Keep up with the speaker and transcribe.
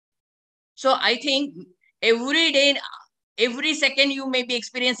So I think every day, every second you may be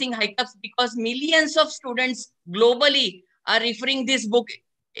experiencing hiccups because millions of students globally are referring this book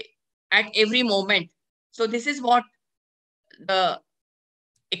at every moment. So this is what the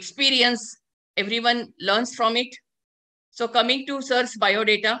experience, everyone learns from it. So coming to Sir's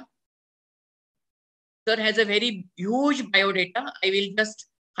biodata, Sir has a very huge biodata. I will just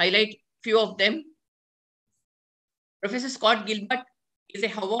highlight few of them. Professor Scott Gilbert is a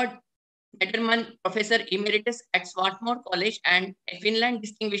Howard Letterman Professor Emeritus at Swarthmore College and a Finland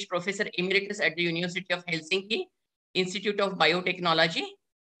Distinguished Professor Emeritus at the University of Helsinki Institute of Biotechnology.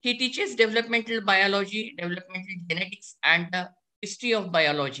 He teaches developmental biology, developmental genetics, and the history of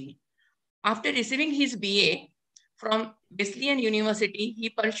biology. After receiving his BA from Wesleyan University, he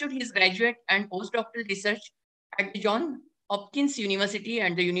pursued his graduate and postdoctoral research at the Johns Hopkins University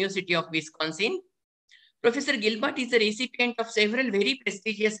and the University of Wisconsin. Professor Gilbert is a recipient of several very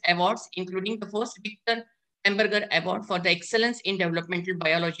prestigious awards, including the first Victor Hamburger Award for the Excellence in Developmental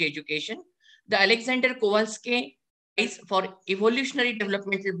Biology Education, the Alexander Kowalski Prize for Evolutionary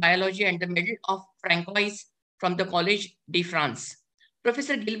Developmental Biology, and the Medal of Francois from the Collège de France.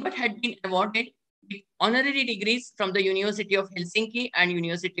 Professor Gilbert had been awarded with honorary degrees from the University of Helsinki and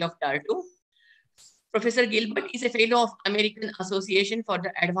University of Tartu. Professor Gilbert is a fellow of American Association for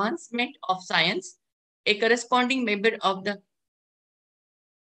the Advancement of Science, a corresponding member of the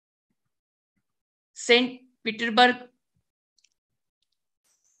St. Petersburg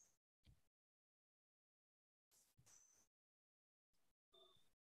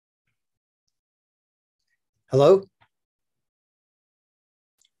Hello?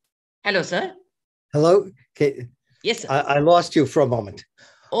 Hello, sir. Hello? Okay. Yes, sir. I lost you for a moment.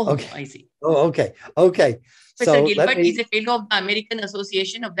 Oh, okay. I see. Oh, okay. Okay. Professor Gilbert is a fellow of the American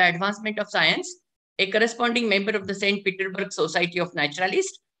Association of the Advancement of Science, a corresponding member of the St. Petersburg Society of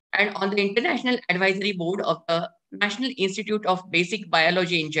Naturalists, and on the International Advisory Board of the National Institute of Basic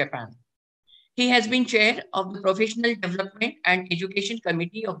Biology in Japan. He has been chair of the Professional Development and Education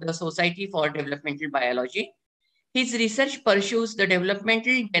Committee of the Society for Developmental Biology. His research pursues the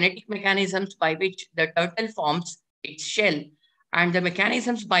developmental genetic mechanisms by which the turtle forms its shell and the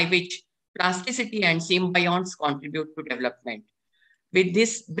mechanisms by which plasticity and symbionts contribute to development. With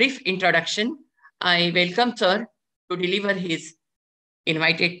this brief introduction, I welcome Sir to deliver his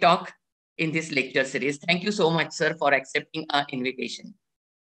invited talk in this lecture series. Thank you so much, sir, for accepting our invitation.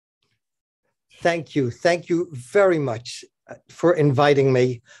 Thank you. Thank you very much for inviting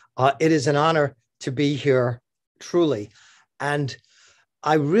me. It is an honor to be here, truly. And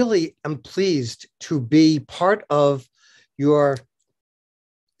I really am pleased to be part of your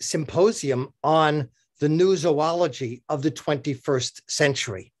symposium on the new zoology of the 21st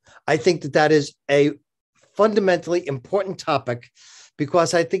century. I think that that is a fundamentally important topic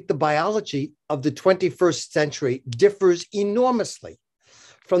because I think the biology of the 21st century differs enormously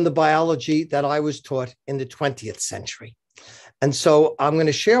from the biology that I was taught in the 20th century. And so I'm going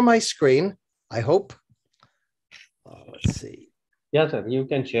to share my screen, I hope. Let's see. Yes, sir, you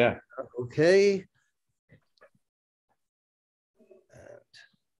can share. Okay. And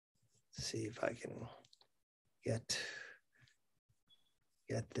see if I can get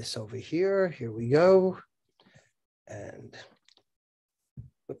this over here. Here we go. And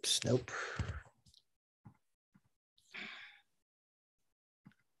whoops, nope.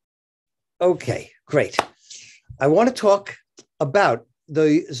 Okay, great. I want to talk about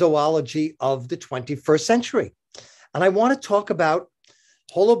the zoology of the 21st century. And I want to talk about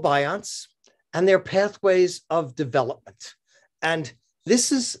holobionts and their pathways of development. And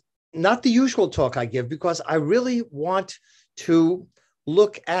this is not the usual talk I give because I really want to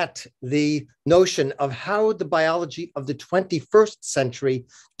look at the notion of how the biology of the 21st century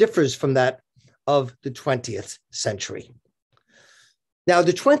differs from that of the 20th century. Now,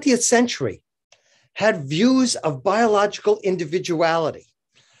 the 20th century had views of biological individuality,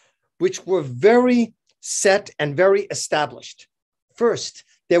 which were very set and very established. First,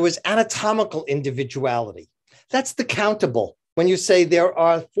 there was anatomical individuality. That's the countable. When you say there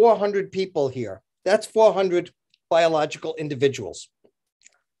are 400 people here, that's 400 biological individuals.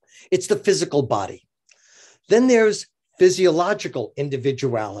 It's the physical body. Then there's physiological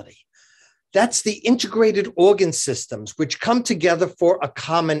individuality. That's the integrated organ systems which come together for a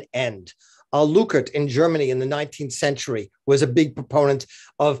common end. Lukert in Germany in the 19th century was a big proponent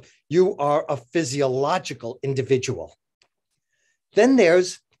of you are a physiological individual. Then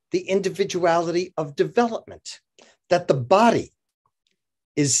there's the individuality of development, that the body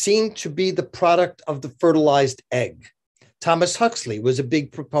is seen to be the product of the fertilized egg. Thomas Huxley was a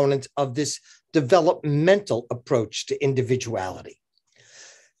big proponent of this developmental approach to individuality.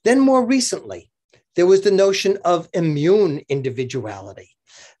 Then more recently, there was the notion of immune individuality,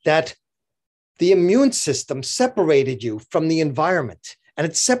 that the immune system separated you from the environment and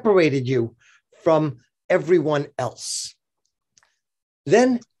it separated you from everyone else.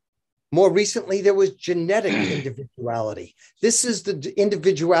 Then more recently, there was genetic individuality. This is the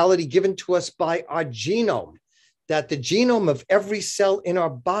individuality given to us by our genome, that the genome of every cell in our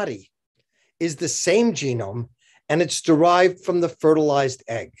body is the same genome, and it's derived from the fertilized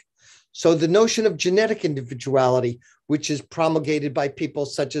egg. So the notion of genetic individuality, which is promulgated by people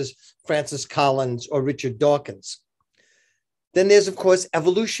such as Francis Collins or Richard Dawkins. Then there's, of course,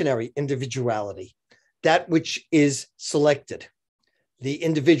 evolutionary individuality, that which is selected. The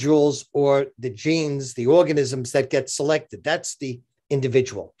individuals or the genes, the organisms that get selected, that's the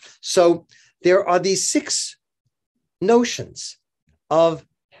individual. So there are these 6 notions of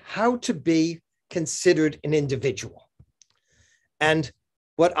how to be considered an individual. And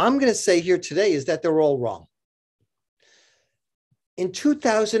what I'm going to say here today is that they're all wrong. In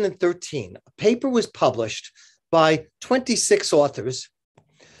 2013, a paper was published by 26 authors,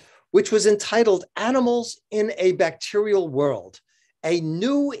 which was entitled Animals in a Bacterial World, a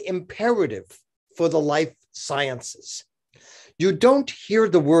New Imperative for the Life Sciences. You don't hear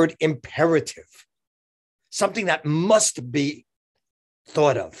the word imperative, something that must be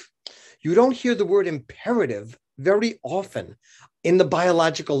thought of. You don't hear the word imperative very often in the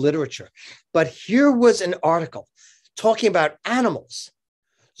biological literature. But here was an article talking about animals.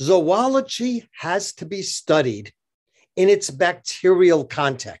 Zoology has to be studied in its bacterial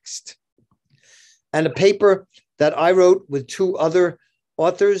context. And a paper that I wrote with 2 other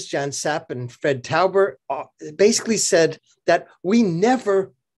authors, Jan Sapp and Fred Tauber, basically said that we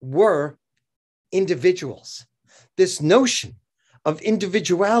never were individuals. This notion of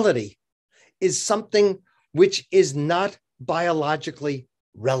individuality is something which is not biologically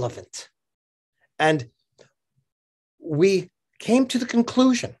relevant. And we came to the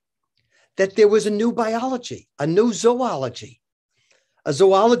conclusion that there was a new biology, a new zoology, a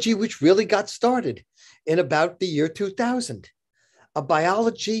zoology which really got started in about the year 2000, a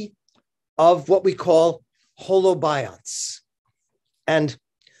biology of what we call holobionts. And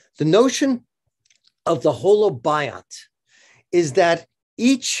the notion of the holobiont is that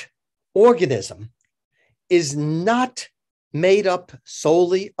each organism is not made up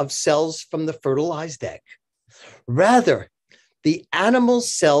solely of cells from the fertilized egg. Rather, the animal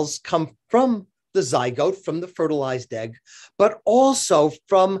cells come from the zygote, from the fertilized egg, but also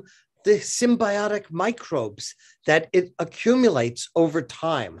from the symbiotic microbes that it accumulates over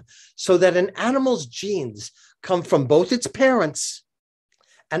time, so that an animal's genes come from both its parents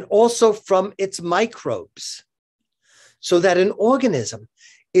and also from its microbes, so that an organism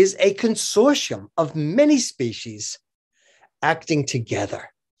is a consortium of many species acting together,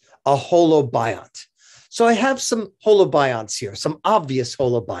 a holobiont. So I have some holobionts here, some obvious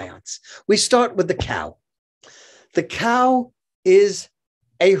holobionts. We start with the cow. The cow is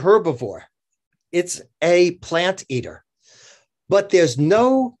a herbivore. It's a plant eater, but there's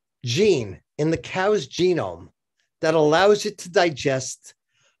no gene in the cow's genome that allows it to digest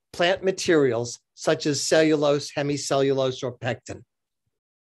plant materials such as cellulose, hemicellulose, or pectin.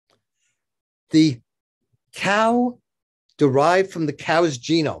 The cow derived from the cow's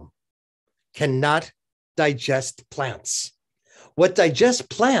genome cannot digest plants. What digests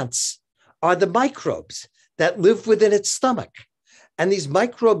plants are the microbes that live within its stomach. And these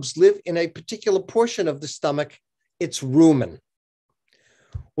microbes live in a particular portion of the stomach, its rumen.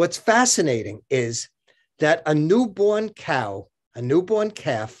 What's fascinating is that a newborn cow, a newborn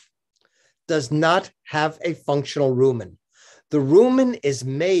calf, does not have a functional rumen. The rumen is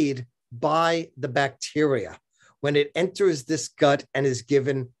made by the bacteria when it enters this gut and is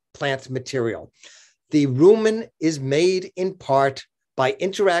given plant material. The rumen is made in part by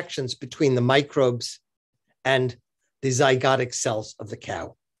interactions between the microbes and the zygotic cells of the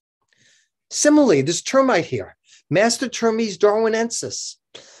cow. Similarly, this termite here, Master Termes darwinensis.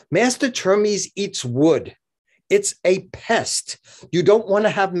 Master Termes eats wood. It's a pest. You don't want to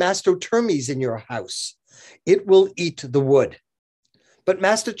have Master Termes in your house. It will eat the wood. But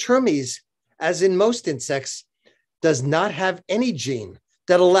Master Termes, as in most insects, does not have any gene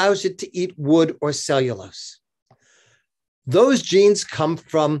that allows it to eat wood or cellulose. Those genes come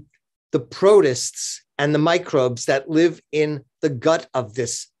from the protists and the microbes that live in the gut of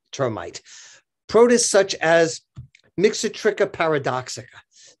this termite. Protists such as Mixotricha paradoxica.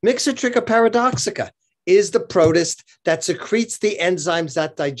 Mixotricha paradoxica is the protist that secretes the enzymes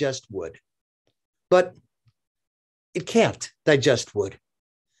that digest wood, but it can't digest wood.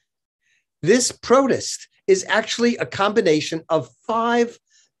 This protist is actually a combination of 5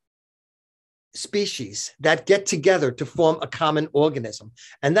 species that get together to form a common organism.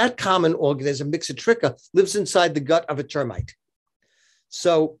 And that common organism, Mixotricha, lives inside the gut of a termite.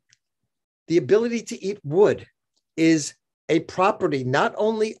 So the ability to eat wood is a property not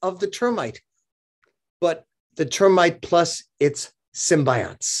only of the termite, but the termite plus its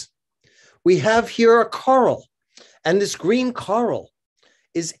symbionts. We have here a coral, and this green coral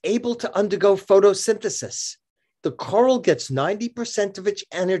is able to undergo photosynthesis. The coral gets 90% of its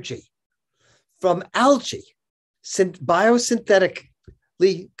energy from algae,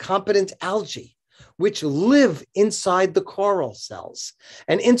 biosynthetically competent algae, which live inside the coral cells.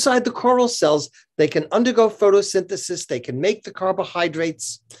 And inside the coral cells, they can undergo photosynthesis, they can make the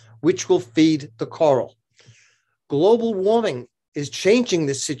carbohydrates, which will feed the coral. Global warming is changing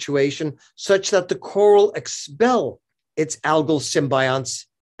this situation such that the coral expel its algal symbionts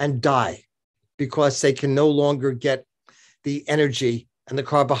and die because they can no longer get the energy and the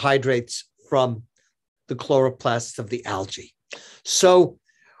carbohydrates from the chloroplasts of the algae. So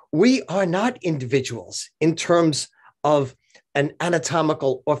we are not individuals in terms of an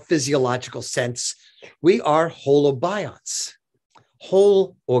anatomical or physiological sense. We are holobionts,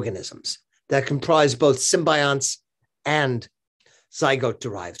 whole organisms that comprise both symbionts and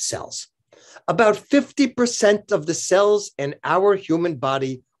zygote-derived cells. About 50% of the cells in our human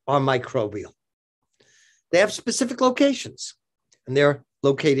body are microbial. They have specific locations, and they're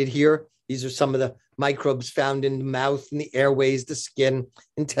located here. These are some of the microbes found in the mouth and the airways, the skin,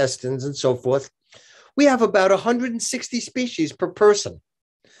 intestines, and so forth. We have about 160 species per person,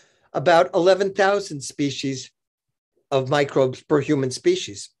 about 11,000 species of microbes per human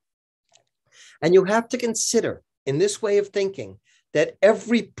species. And you have to consider, in this way of thinking, that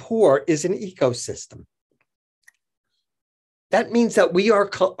every pore is an ecosystem. That means that we are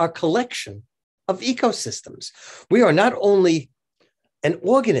a collection of ecosystems. We are not only an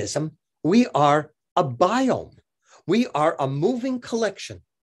organism, we are a biome. We are a moving collection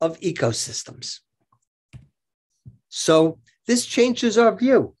of ecosystems. So this changes our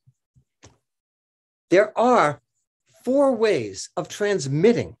view. There are 4 ways of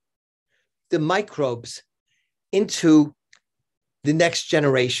transmitting the microbes into the next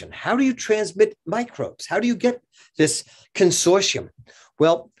generation. How do you transmit microbes? How do you get this consortium?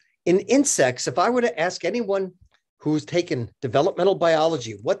 Well, in insects, if I were to ask anyone who's taken developmental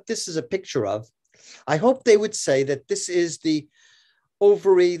biology what this is a picture of, I hope they would say that this is the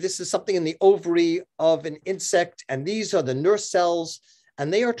ovary, this is something in the ovary of an insect, and these are the nurse cells,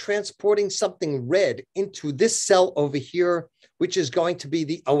 and they are transporting something red into this cell over here, which is going to be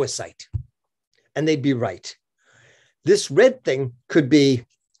the oocyte. And they'd be right. This red thing could be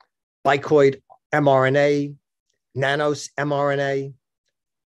bicoid mRNA, nanos mRNA,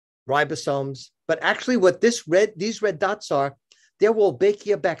 ribosomes, but actually what these red dots are, they're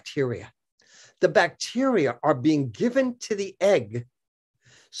Wolbachia bacteria. The bacteria are being given to the egg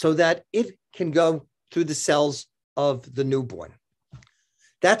so that it can go through the cells of the newborn.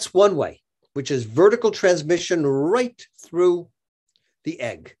 That's one way, which is vertical transmission right through the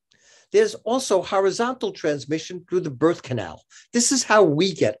egg. There's also horizontal transmission through the birth canal. This is how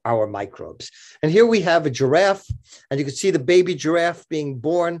we get our microbes. And here we have a giraffe, and you can see the baby giraffe being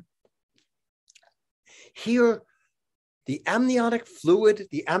born. Here, the amniotic fluid,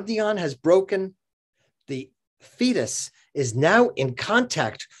 the amnion has broken. The fetus is now in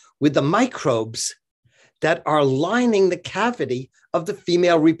contact with the microbes that are lining the cavity of the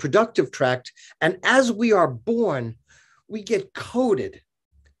female reproductive tract. And as we are born, we get coated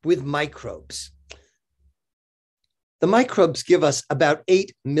with microbes. The microbes give us about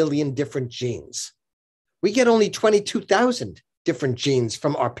 8 million different genes. We get only 22,000 different genes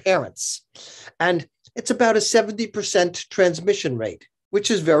from our parents. And it's about a 70% transmission rate,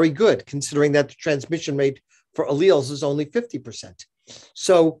 which is very good, considering that the transmission rate for alleles is only 50%.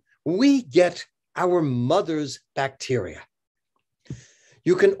 So we get our mother's bacteria.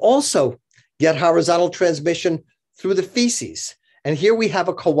 You can also get horizontal transmission through the feces. And here we have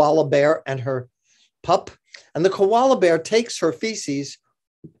a koala bear and her pup. And the koala bear takes her feces,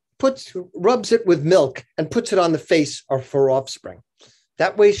 rubs it with milk, and puts it on the face of her offspring.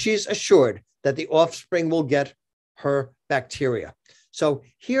 That way she's assured that the offspring will get her bacteria. So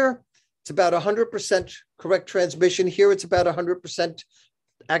here it's about 100% correct transmission. Here it's about 100%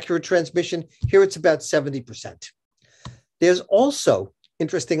 accurate transmission. Here it's about 70%. There's also,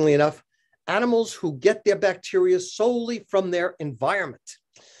 interestingly enough, animals who get their bacteria solely from their environment.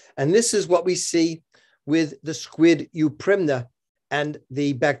 And this is what we see with the squid Euprimna and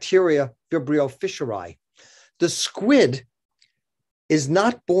the bacteria Vibrio fischeri. The squid is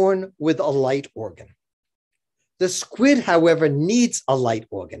not born with a light organ. The squid, however, needs a light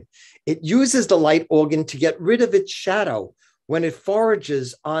organ. It uses the light organ to get rid of its shadow when it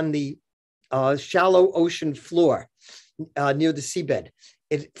forages on the shallow ocean floor near the seabed.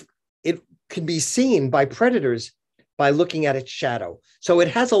 It can be seen by predators by looking at its shadow. So it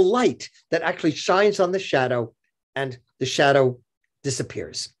has a light that actually shines on the shadow and the shadow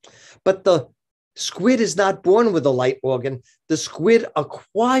disappears. But the squid is not born with a light organ. The squid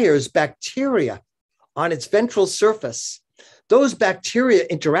acquires bacteria on its ventral surface. Those bacteria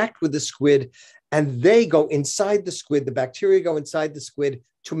interact with the squid and they go inside the squid. The bacteria go inside the squid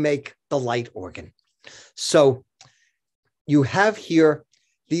to make the light organ. So you have here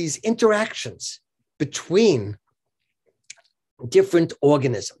these interactions between different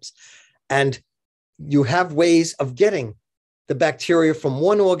organisms, and you have ways of getting the bacteria from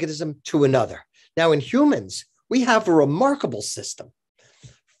one organism to another. Now, in humans, we have a remarkable system.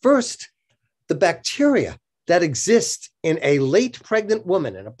 First, the bacteria that exist in a late pregnant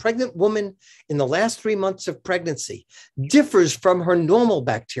woman, and a pregnant woman in the last 3 months of pregnancy, differs from her normal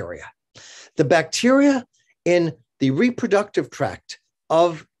bacteria. The bacteria in the reproductive tract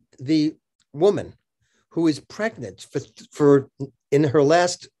of the woman who is pregnant for in her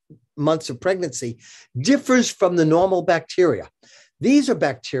last months of pregnancy differs from the normal bacteria. These are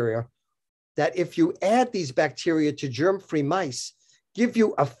bacteria that, if you add these bacteria to germ-free mice, give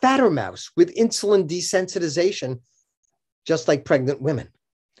you a fatter mouse with insulin desensitization, just like pregnant women.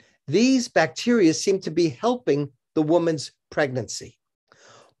 These bacteria seem to be helping the woman's pregnancy.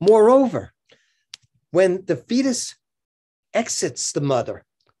 Moreover, when the fetus exits the mother,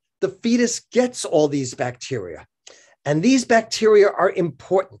 the fetus gets all these bacteria, and these bacteria are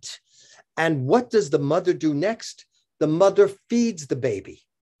important. And what does the mother do next? The mother feeds the baby.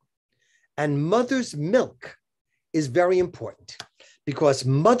 And mother's milk is very important because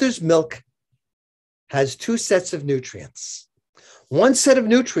mother's milk has 2 sets of nutrients. One set of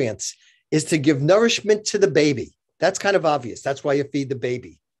nutrients is to give nourishment to the baby. That's kind of obvious. That's why you feed the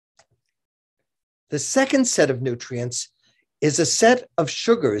baby. The second set of nutrients is a set of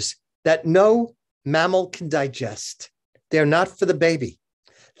sugars that no mammal can digest. They're not for the baby.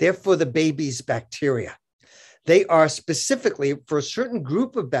 They're for the baby's bacteria. They are specifically for a certain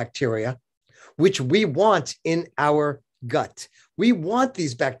group of bacteria, which we want in our gut. We want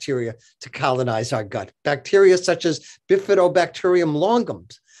these bacteria to colonize our gut. Bacteria such as Bifidobacterium longum.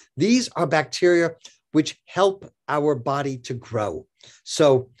 These are bacteria which help our body to grow.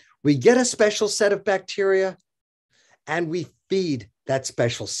 So we get a special set of bacteria and we feed that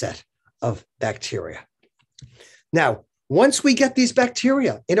special set of bacteria. Now, once we get these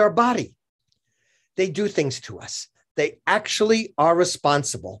bacteria in our body, they do things to us. They actually are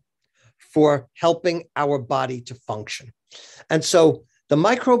responsible for helping our body to function. And so the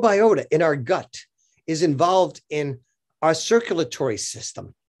microbiota in our gut is involved in our circulatory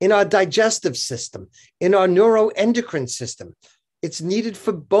system, in our digestive system, in our neuroendocrine system. It's needed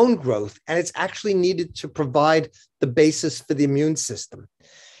for bone growth, and it's actually needed to provide the basis for the immune system.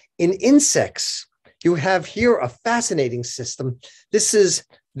 In insects, you have here a fascinating system. This is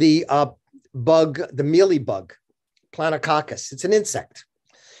the bug, the mealybug, Planococcus. It's an insect.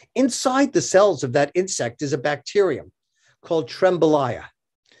 Inside the cells of that insect is a bacterium called Tremblaya.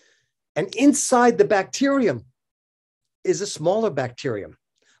 And inside the bacterium is a smaller bacterium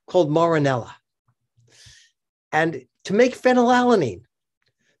called Morinella. And to make phenylalanine,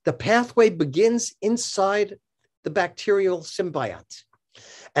 the pathway begins inside the bacterial symbiont.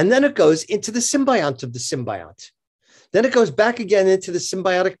 And then it goes into the symbiont of the symbiont. Then it goes back again into the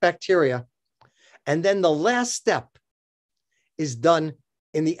symbiotic bacteria. And then the last step is done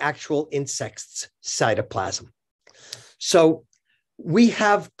in the actual insect's cytoplasm. So we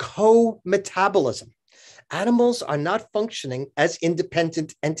have co-metabolism. Animals are not functioning as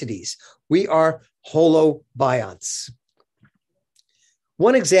independent entities. We are holobionts.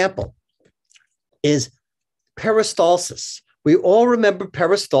 One example is peristalsis. We all remember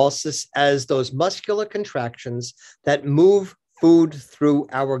peristalsis as those muscular contractions that move food through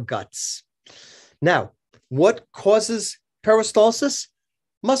our guts. Now, what causes peristalsis?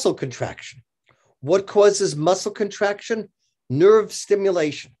 Muscle contraction. What causes muscle contraction? Nerve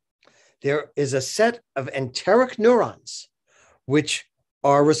stimulation. There is a set of enteric neurons which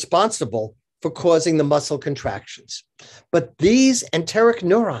are responsible for causing the muscle contractions. But these enteric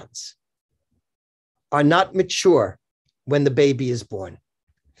neurons are not mature when the baby is born.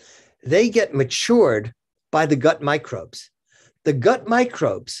 They get matured by the gut microbes. The gut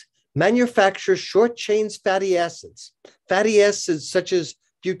microbes manufacture short-chain fatty acids such as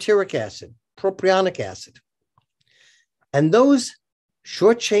butyric acid, propionic acid. And those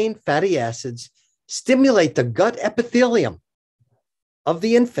short-chain fatty acids stimulate the gut epithelium of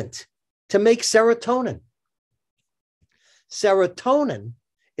the infant to make serotonin. Serotonin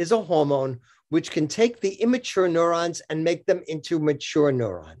is a hormone which can take the immature neurons and make them into mature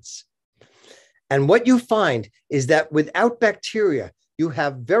neurons. And what you find is that without bacteria, you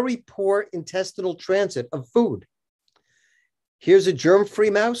have very poor intestinal transit of food. Here's a germ-free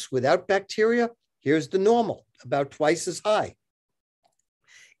mouse without bacteria. Here's the normal, about twice as high.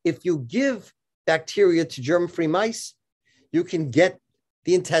 If you give bacteria to germ-free mice, you can get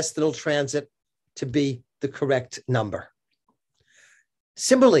the intestinal transit to be the correct number.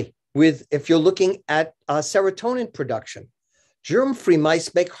 Similarly, if you're looking at serotonin production, germ-free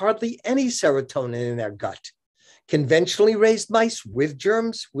mice make hardly any serotonin in their gut. Conventionally raised mice with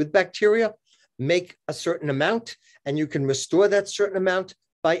germs, with bacteria, make a certain amount, and you can restore that certain amount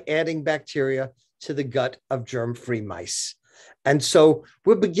by adding bacteria to the gut of germ-free mice. And so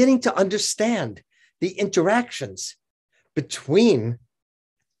we're beginning to understand the interactions between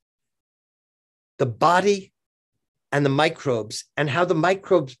the body and the microbes and how the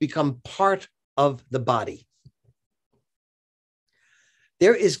microbes become part of the body.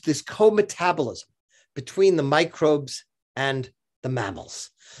 There is this co-metabolism between the microbes and the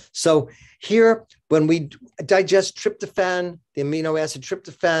mammals. So here, when we digest tryptophan, the amino acid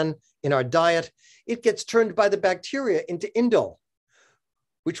tryptophan in our diet, it gets turned by the bacteria into indole,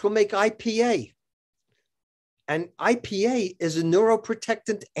 which will make IPA. And IPA is a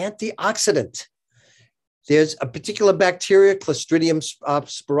neuroprotectant antioxidant. There's a particular bacteria, Clostridium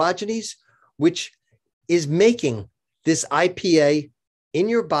sporogenes, which is making this IPA in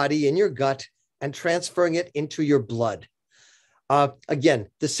your body, in your gut, and transferring it into your blood. Again,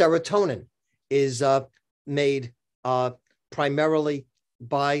 the serotonin is made primarily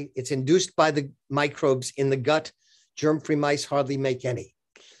it's induced by the microbes in the gut. Germ-free mice hardly make any.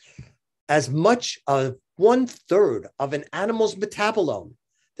 As much as 1/3 of an animal's metabolome,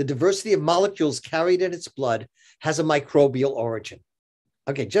 the diversity of molecules carried in its blood, has a microbial origin.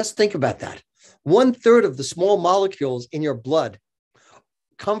 Okay, just think about that. 1/3 of the small molecules in your blood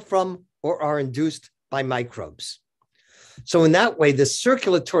come from or are induced by microbes. So in that way, the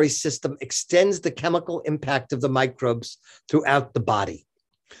circulatory system extends the chemical impact of the microbes throughout the body.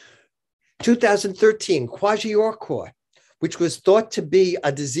 2013, kwashiorkor, which was thought to be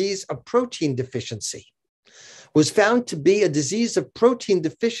a disease of protein deficiency, was found to be a disease of protein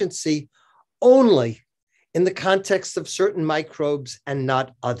deficiency only in the context of certain microbes and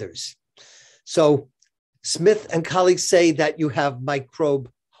not others. So Smith and colleagues say that you have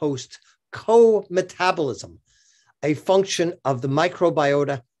microbe-host co-metabolism, a function of the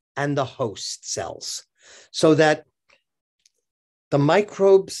microbiota and the host cells, so that the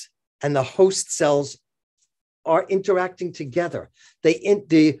microbes and the host cells are interacting together.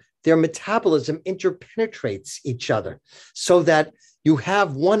 Their metabolism interpenetrates each other, so that you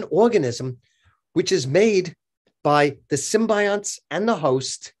have one organism which is made by the symbionts and the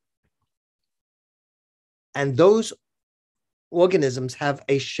host, and those organisms have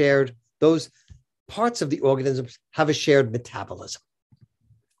those parts of the organisms have a shared metabolism.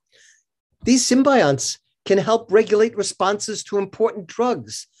 These symbionts can help regulate responses to important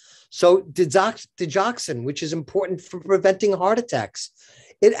drugs. So digoxin, which is important for preventing heart attacks,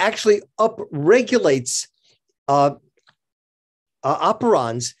 it actually upregulates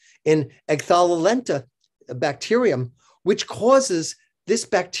operons in Ecthalolenta bacterium, which causes this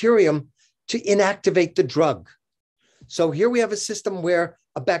bacterium to inactivate the drug. So here we have a system where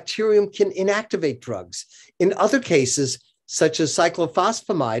a bacterium can inactivate drugs. In other cases, such as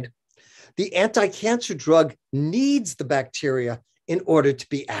cyclophosphamide, the anti-cancer drug needs the bacteria in order to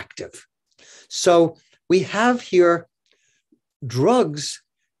be active. So we have here drugs,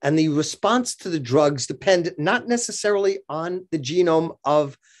 and the response to the drugs depend not necessarily on the genome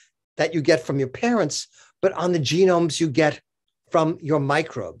that you get from your parents, but on the genomes you get from your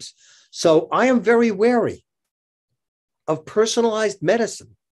microbes. So I am very wary of personalized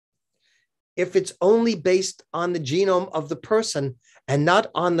medicine if it's only based on the genome of the person and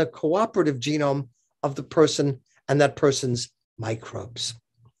not on the cooperative genome of the person and that person's microbes.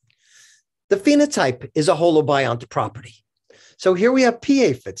 The phenotype is a holobiont property. So here we have P.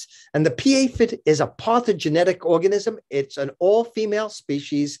 aphids, and the P. aphid is a parthenogenetic organism. It's an all-female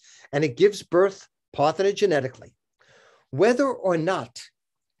species, and it gives birth parthenogenetically. Whether or not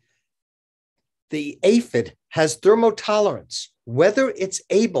the aphid has thermotolerance, whether it's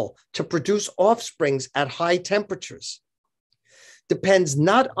able to produce offsprings at high temperatures, depends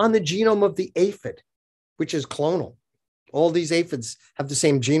not on the genome of the aphid, which is clonal. All these aphids have the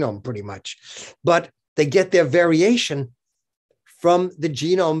same genome pretty much, but they get their variation from the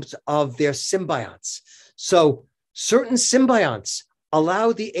genomes of their symbionts. So certain symbionts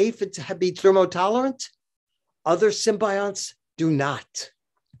allow the aphid to be thermotolerant. Other symbionts do not.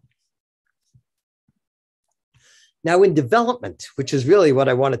 Now in development, which is really what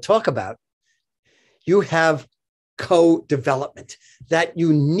I want to talk about, you have co-development, that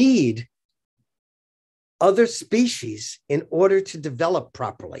you need other species in order to develop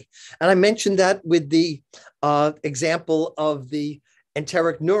properly. And I mentioned that with the example of the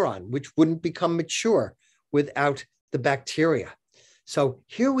enteric neuron, which wouldn't become mature without the bacteria. So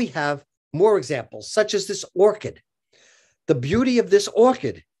here we have more examples, such as this orchid. The beauty of this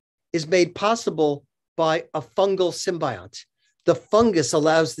orchid is made possible by a fungal symbiont. The fungus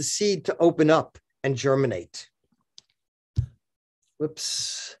allows the seed to open up and germinate.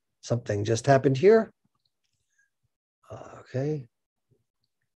 Whoops, something just happened here. Okay.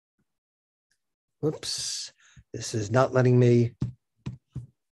 Whoops, this is not letting me. I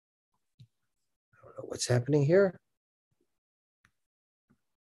don't know what's happening here.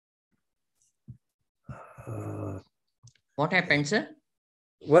 What happened, sir?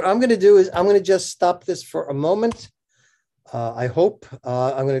 What I'm going to do is I'm going to just stop this for a moment. I hope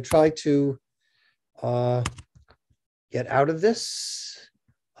I'm going to try to get out of this.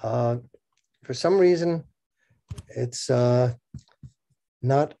 For some reason, it's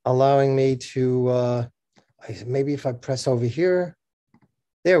not allowing me to, maybe if I press over here.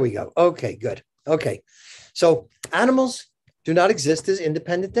 There we go. Okay, good. Okay. So animals do not exist as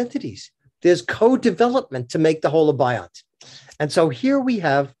independent entities. There's co-development to make the holobiont. And so here we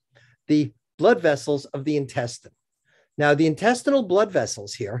have the blood vessels of the intestine. Now, the intestinal blood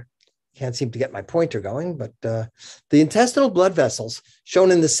vessels here, can't seem to get my pointer going, but the intestinal blood vessels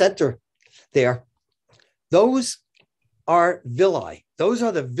shown in the center there, those are villi. Those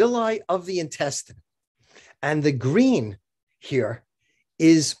are the villi of the intestine. And the green here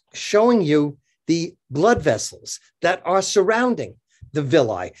is showing you the blood vessels that are surrounding the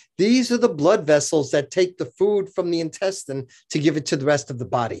villi. These are the blood vessels that take the food from the intestine to give it to the rest of the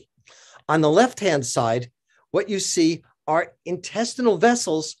body. On the left-hand side, what you see are intestinal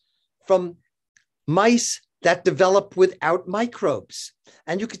vessels from mice that develop without microbes.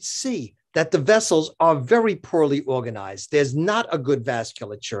 And you could see that the vessels are very poorly organized. There's not a good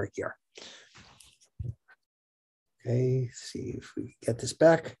vasculature here. Okay, see if we get this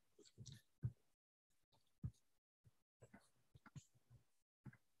back.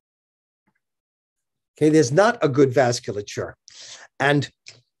 Okay, there's not a good vasculature. And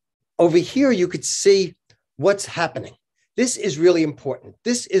over here, you could see what's happening. This is really important.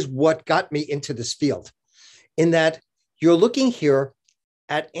 This is what got me into this field, in that you're looking here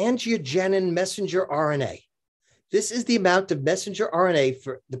at angiogenin messenger RNA. This is the amount of messenger RNA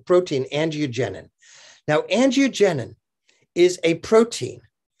for the protein angiogenin. Now, angiogenin is a protein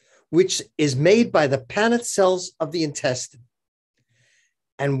which is made by the Paneth cells of the intestine.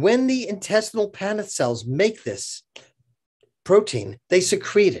 And when the intestinal Paneth cells make this protein, they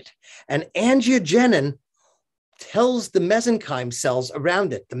secrete it. And angiogenin tells the mesenchyme cells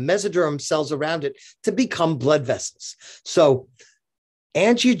around it, the mesoderm cells around it, to become blood vessels. So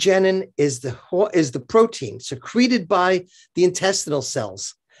angiogenin is the protein secreted by the intestinal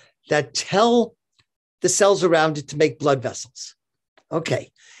cells that tell the cells around it to make blood vessels.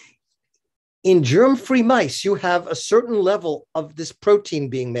 Okay. In germ-free mice, you have a certain level of this protein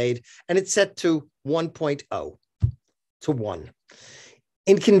being made, and it's set to 1.0 to 1.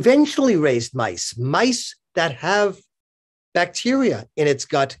 In conventionally raised mice, mice that have bacteria in its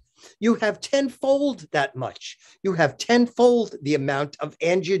gut, you have tenfold that much. You have tenfold the amount of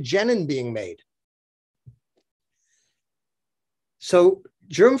angiogenin being made. So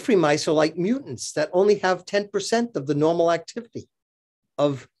germ-free mice are like mutants that only have 10% of the normal activity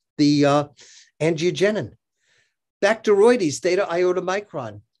of the angiogenin. Bacteroides theta iota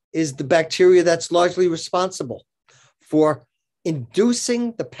micron is the bacteria that's largely responsible for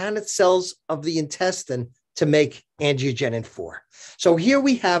inducing the Paneth cells of the intestine to make angiogenin 4. So here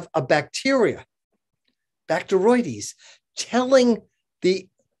we have a bacteria, Bacteroides, telling the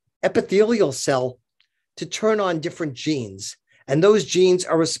epithelial cell to turn on different genes, and those genes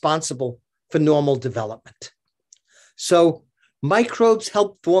are responsible for normal development. So microbes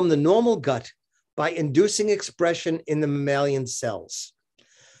help form the normal gut by inducing expression in the mammalian cells.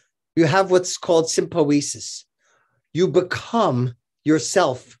 You have what's called sympoiesis. You become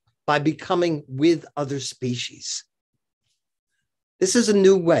yourself by becoming with other species. This is a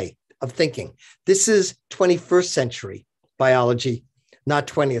new way of thinking. This is 21st century biology, not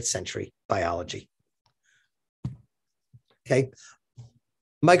 20th century biology. Okay.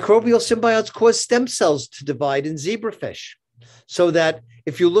 Microbial symbionts cause stem cells to divide in zebrafish. So that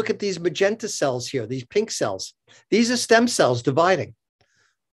if you look at these magenta cells here, these pink cells, these are stem cells dividing.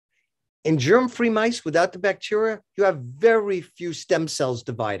 In germ-free mice without the bacteria, you have very few stem cells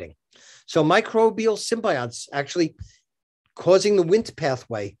dividing. So microbial symbionts actually causing the Wnt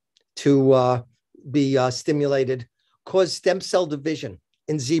pathway to be stimulated cause stem cell division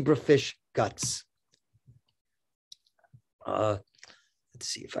in zebrafish guts. Let's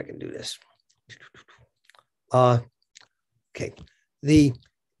see if I can do this. Okay. The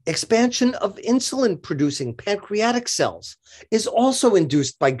expansion of insulin-producing pancreatic cells is also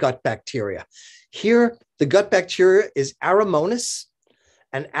induced by gut bacteria. Here, the gut bacteria is Aromonas,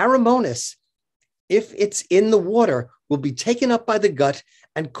 and Aromonas, if it's in the water, will be taken up by the gut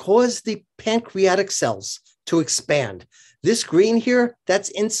and cause the pancreatic cells to expand. This green here,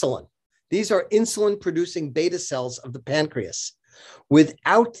 that's insulin. These are insulin-producing beta cells of the pancreas.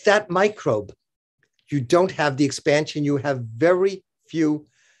 Without that microbe, you don't have the expansion. You have very few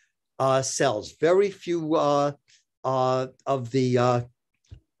cells, very few of the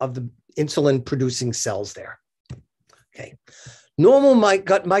insulin-producing cells there. Okay. Normal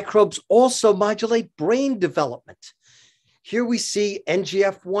gut microbes also modulate brain development. Here we see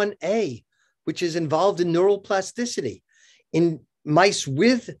NGF1A, which is involved in neural plasticity. In mice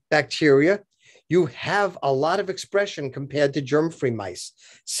with bacteria, you have a lot of expression compared to germ-free mice.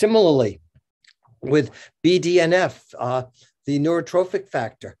 Similarly, with BDNF, the neurotrophic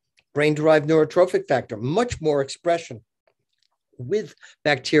factor, brain-derived neurotrophic factor, much more expression with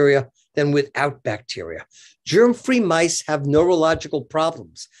bacteria than without bacteria. Germ-free mice have neurological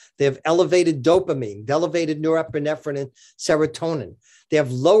problems. They have elevated dopamine, elevated norepinephrine and serotonin. They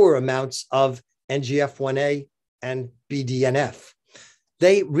have lower amounts of NGF1A and BDNF.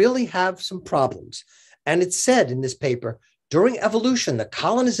 They really have some problems. And it's said in this paper, during evolution, the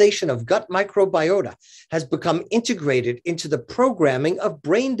colonization of gut microbiota has become integrated into the programming of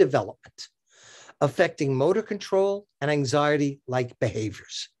brain development, affecting motor control and anxiety-like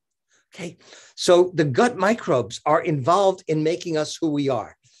behaviors. Okay, so the gut microbes are involved in making us who we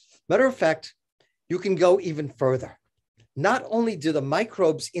are. Matter of fact, you can go even further. Not only do the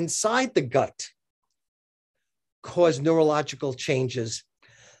microbes inside the gut cause neurological changes,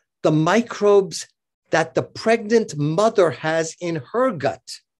 the microbes that the pregnant mother has in her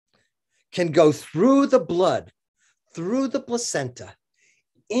gut can go through the blood, through the placenta,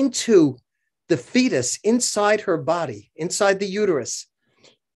 into the fetus inside her body, inside the uterus,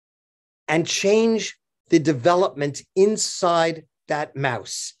 and change the development inside that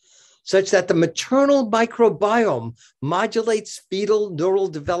mouse, such that the maternal microbiome modulates fetal neural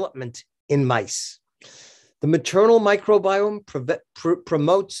development in mice. The maternal microbiome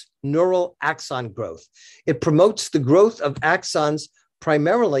promotes neural axon growth. It promotes the growth of axons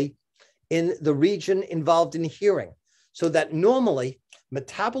primarily in the region involved in hearing, so that normally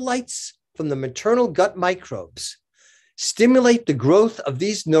metabolites from the maternal gut microbes stimulate the growth of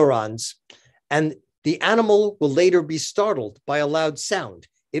these neurons, and the animal will later be startled by a loud sound.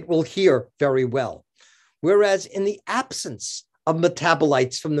 It will hear very well. Whereas in the absence of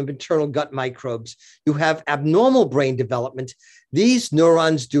metabolites from the maternal gut microbes, you have abnormal brain development. These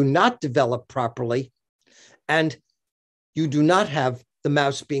neurons do not develop properly, and you do not have the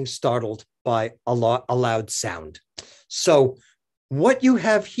mouse being startled by a loud sound. So what you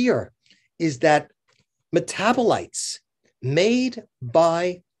have here is that metabolites made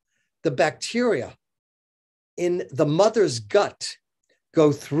by the bacteria in the mother's gut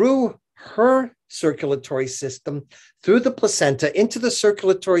go through her circulatory system, through the placenta, into the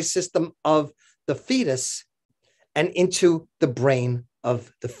circulatory system of the fetus, and into the brain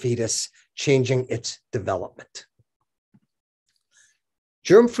of the fetus, changing its development.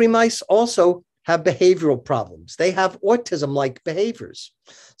 Germ-free mice also have behavioral problems. They have autism-like behaviors,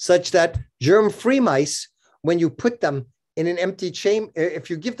 such that germ-free mice, when you put them in an empty chamber, if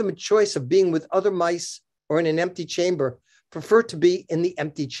you give them a choice of being with other mice or in an empty chamber, prefer to be in the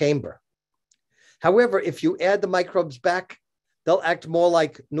empty chamber. However, if you add the microbes back, they'll act more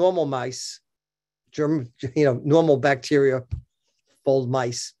like normal mice, normal bacteria, fold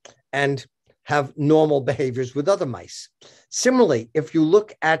mice, and have normal behaviors with other mice. Similarly, if you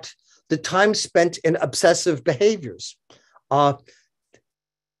look at the time spent in obsessive behaviors,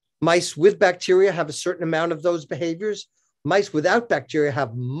 mice with bacteria have a certain amount of those behaviors. Mice without bacteria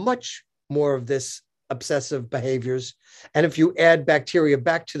have much more of this obsessive behaviors. And if you add bacteria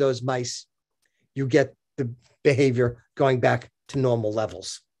back to those mice, you get the behavior going back to normal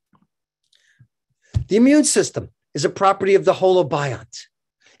levels. The immune system is a property of the holobiont.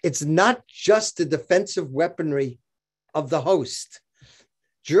 It's not just the defensive weaponry of the host.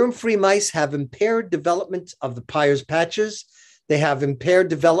 Germ-free mice have impaired development of the Peyer's patches. They have impaired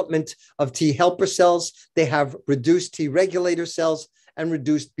development of T helper cells. They have reduced T regulator cells and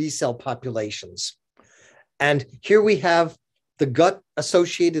reduced B cell populations. And here we have the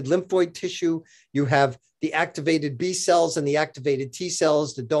gut-associated lymphoid tissue. You have the activated B cells and the activated T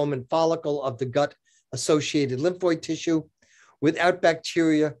cells, the dome and follicle of the gut-associated lymphoid tissue. Without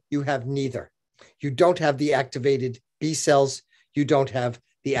bacteria, you have neither. You don't have the activated B cells. You don't have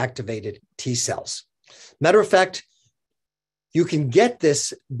the activated T cells. Matter of fact, you can get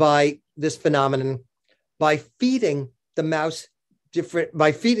this phenomenon by feeding the mouse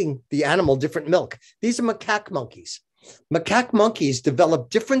by feeding the animal different milk. These are macaque monkeys. Macaque monkeys develop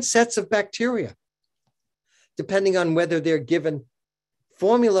different sets of bacteria depending on whether they're given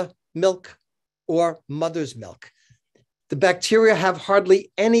formula milk or mother's milk. The bacteria have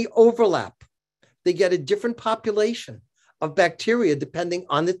hardly any overlap. They get a different population of bacteria depending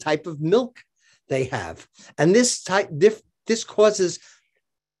on the type of milk they have. And this causes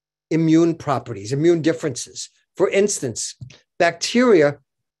immune properties, immune differences. For instance, bacteria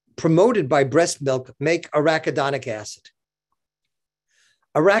promoted by breast milk make arachidonic acid.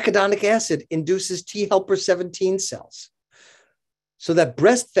 Arachidonic acid induces T helper 17 cells, so that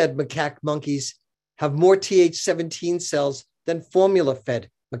breastfed macaque monkeys have more Th17 cells than formula-fed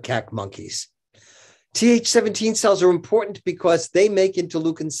macaque monkeys. Th17 cells are important because they make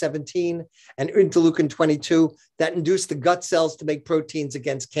interleukin 17 and interleukin 22 that induce the gut cells to make proteins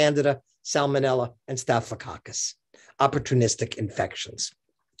against Candida, Salmonella, and Staphylococcus, opportunistic infections.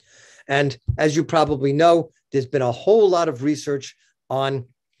 And as you probably know, there's been a whole lot of research on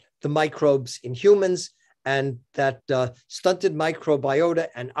the microbes in humans, and that stunted microbiota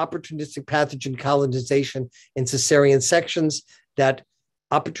and opportunistic pathogen colonization in cesarean sections, that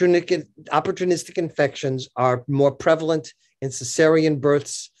opportunistic infections are more prevalent in cesarean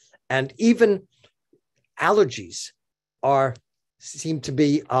births, and even allergies seem to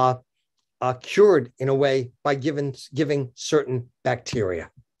be cured in a way by giving certain bacteria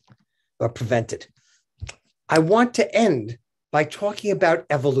or prevented. I want to end by talking about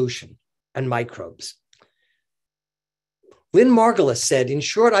evolution and microbes. Lynn Margulis said, "In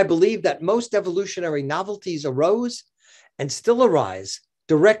short, I believe that most evolutionary novelties arose and still arise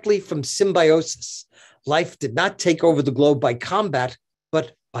directly from symbiosis. Life did not take over the globe by combat,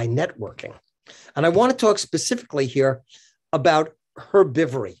 but by networking." And I want to talk specifically here about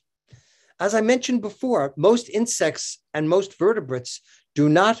herbivory. As I mentioned before, most insects and most vertebrates do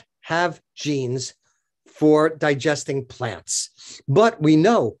not have genes for digesting plants, but we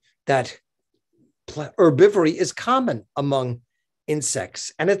know that herbivory is common among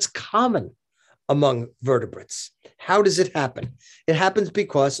insects and it's common among vertebrates. How does it happen? It happens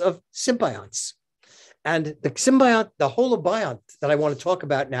because of symbionts. And the symbiont, the holobiont that I want to talk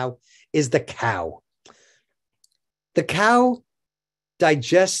about now is the cow. The cow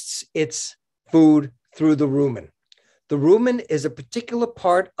digests its food through the rumen. The rumen is a particular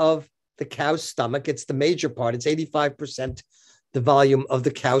part of the cow's stomach. It's the major part. It's 85% the volume of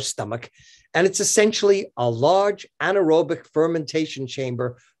the cow's stomach. And it's essentially a large anaerobic fermentation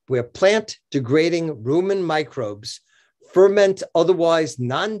chamber where plant-degrading rumen microbes ferment otherwise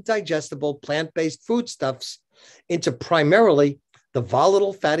non-digestible plant-based foodstuffs into primarily the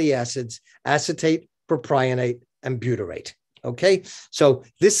volatile fatty acids, acetate, propionate, and butyrate. Okay, so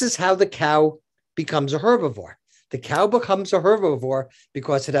this is how the cow becomes a herbivore. The cow becomes a herbivore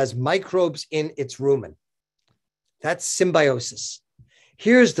because it has microbes in its rumen. That's symbiosis.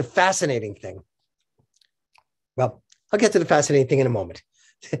 Here's the fascinating thing. Well, I'll get to the fascinating thing in a moment.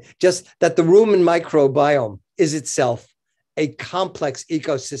 Just that the rumen microbiome is itself a complex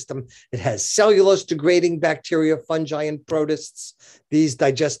ecosystem. It has cellulose-degrading bacteria, fungi, and protists. These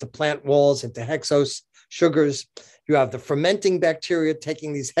digest the plant walls into hexose sugars. You have the fermenting bacteria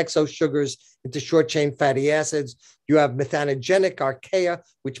taking these hexose sugars into short-chain fatty acids. You have methanogenic archaea,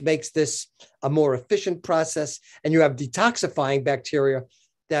 which makes this a more efficient process. And you have detoxifying bacteria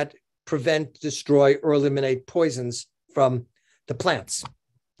that prevent, destroy, or eliminate poisons from the plants.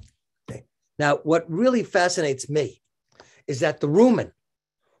 Okay. Now, what really fascinates me is that the rumen,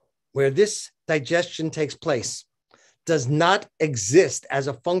 where this digestion takes place, does not exist as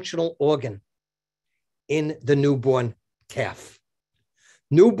a functional organ in the newborn calf.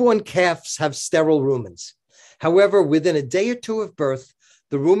 Newborn calves have sterile rumens. However, within a day or two of birth,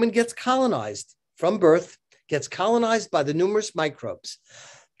 the rumen gets colonized from birth, gets colonized by the numerous microbes.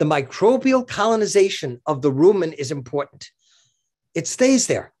 The microbial colonization of the rumen is important. It stays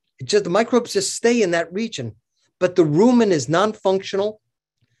there. The microbes just stay in that region, but the rumen is non-functional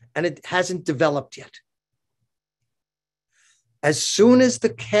and it hasn't developed yet. As soon as the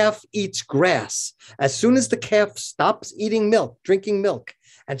calf eats grass, as soon as the calf stops eating milk, drinking milk,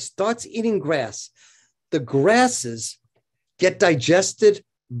 and starts eating grass, the grasses get digested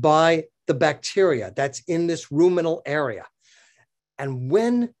by the bacteria that's in this ruminal area. And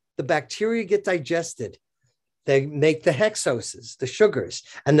when the bacteria get digested, they make the hexoses, the sugars,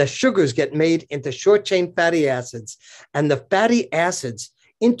 and the sugars get made into short chain fatty acids, and the fatty acids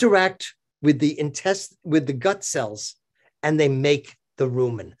interact with the gut cells, and they make the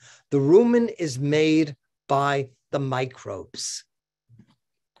rumen. The rumen is made by the microbes.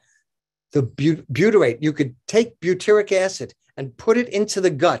 The butyrate, you could take butyric acid and put it into the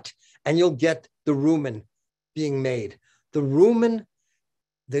gut, and you'll get the rumen being made. The rumen,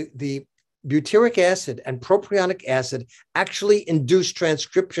 the butyric acid and propionic acid actually induce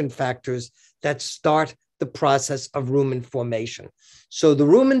transcription factors that start the process of rumen formation. So the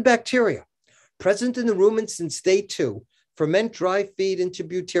rumen bacteria present in the rumen since day 2 ferment dry feed into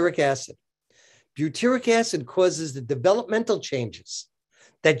butyric acid. Butyric acid causes the developmental changes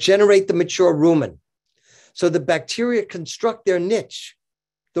that generate the mature rumen. So the bacteria construct their niche,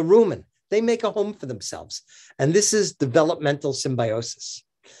 the rumen. They make a home for themselves. And this is developmental symbiosis.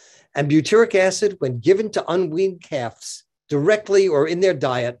 And butyric acid, when given to unweaned calves directly or in their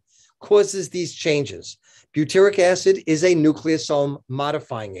diet, causes these changes. Butyric acid is a nucleosome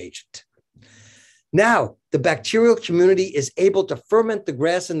modifying agent. Now, the bacterial community is able to ferment the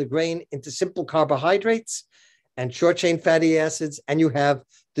grass and the grain into simple carbohydrates and short-chain fatty acids, and you have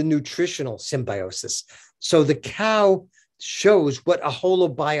the nutritional symbiosis. So the cow shows what a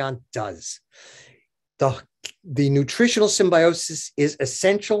holobiont does. The nutritional symbiosis is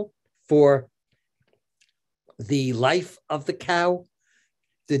essential for the life of the cow.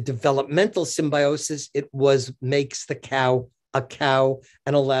 The developmental symbiosis, makes the cow a cow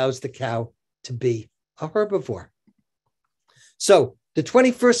and allows the cow to be a herbivore. So the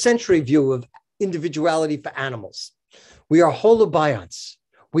 21st century view of individuality for animals. We are holobionts.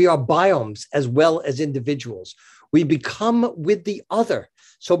 We are biomes as well as individuals. We become with the other.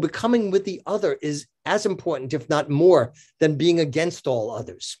 So becoming with the other is as important, if not more, than being against all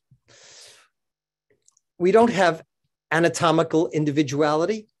others. We don't have anatomical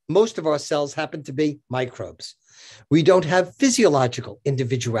individuality. Most of our cells happen to be microbes. We don't have physiological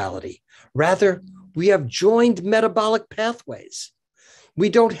individuality. Rather, we have joined metabolic pathways. We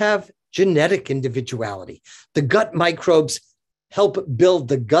don't have genetic individuality. The gut microbes help build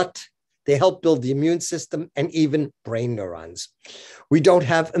the gut. They help build the immune system and even brain neurons. We don't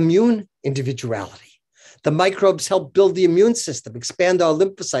have immune individuality. The microbes help build the immune system, expand our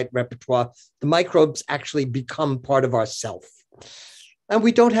lymphocyte repertoire. The microbes actually become part of our self. And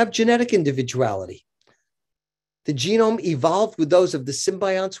we don't have genetic individuality. The genome evolved with those of the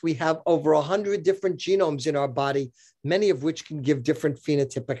symbionts. We have over 100 different genomes in our body, many of which can give different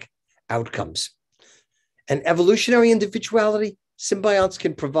phenotypic outcomes. And evolutionary individuality, symbionts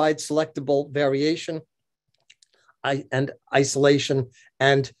can provide selectable variation and isolation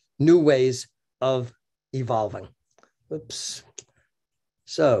and new ways of evolving. Oops.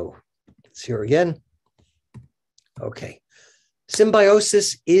 So it's here again. Okay.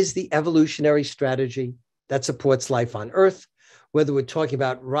 Symbiosis is the evolutionary strategy that supports life on Earth, whether we're talking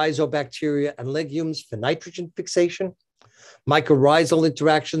about rhizobacteria and legumes for nitrogen fixation, mycorrhizal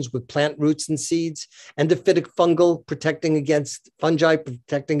interactions with plant roots and seeds, endophytic fungi protecting against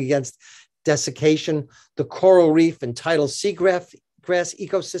desiccation, the coral reef and tidal seagrass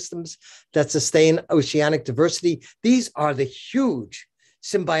ecosystems that sustain oceanic diversity. These are the huge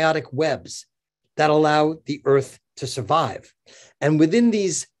symbiotic webs that allow the Earth to survive. And within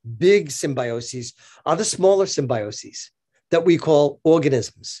these big symbioses are the smaller symbioses that we call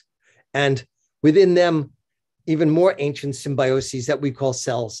organisms. And within them, even more ancient symbioses that we call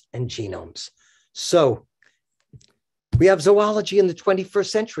cells and genomes. So we have zoology in the 21st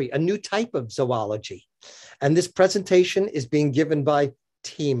century, a new type of zoology. And this presentation is being given by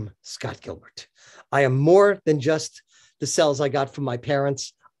Team Scott Gilbert. I am more than just the cells I got from my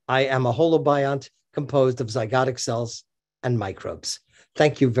parents. I am a holobiont composed of zygotic cells and microbes.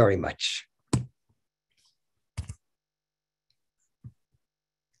 Thank you very much.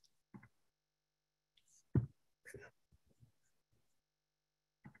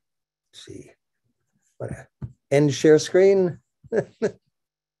 Let's see. End share screen.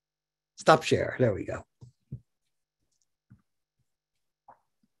 Stop share. There we go.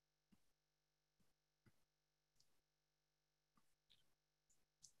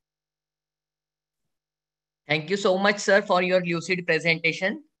 Thank you so much, sir, for your lucid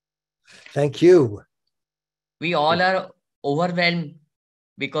presentation. Thank you. We all are overwhelmed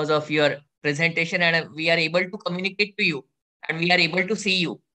because of your presentation, and we are able to communicate to you and we are able to see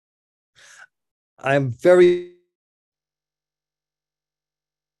you. I'm very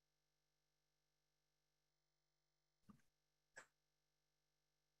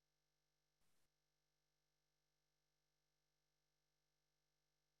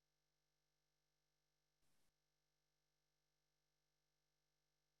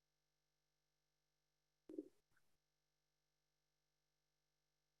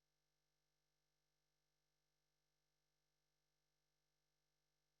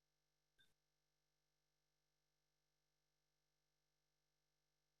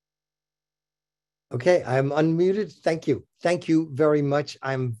okay. I'm unmuted. Thank you. Thank you very much.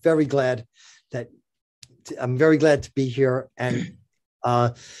 I'm very glad to be here, and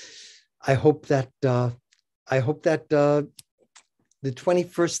I hope that the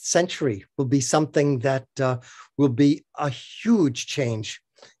 21st century will be something that will be a huge change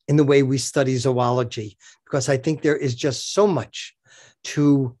in the way we study zoology, because I think there is just so much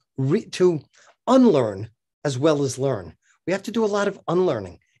to unlearn as well as learn. We have to do a lot of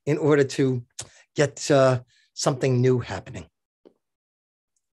unlearning in order to get something new happening.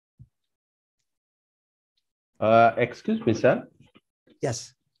 Excuse me, sir.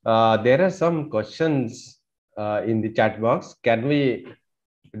 Yes. There are some questions in the chat box. Can we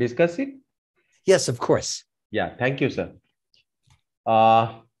discuss it? Yes, of course. Yeah, thank you, sir.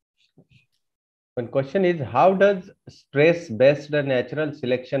 One question is, how does stress-based natural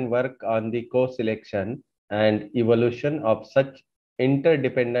selection work on the co-selection and evolution of such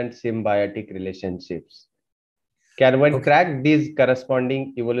interdependent symbiotic relationships? Can one track these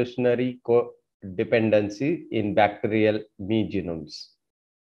corresponding evolutionary co-dependency in bacterial genomes?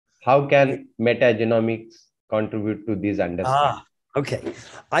 How can metagenomics contribute to this understanding? Okay.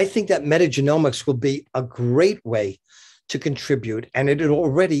 I think that metagenomics will be a great way to contribute, and it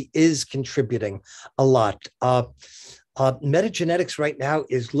already is contributing a lot. Metagenetics right now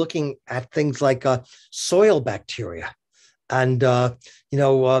is looking at things like soil bacteria. And, there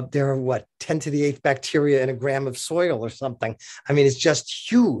are 10 to the 8th bacteria in a gram of soil or something. I mean, it's just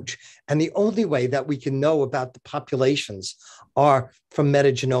huge. And the only way that we can know about the populations are from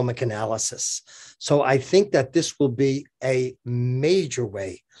metagenomic analysis. So I think that this will be a major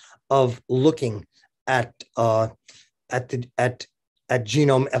way of looking at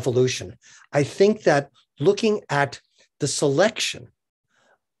genome evolution. I think that looking at the selection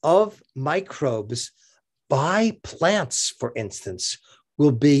of microbes by plants, for instance,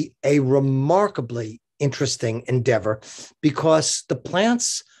 will be a remarkably interesting endeavor, because the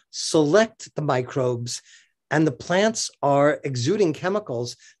plants select the microbes, and the plants are exuding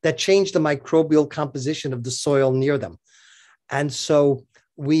chemicals that change the microbial composition of the soil near them. And so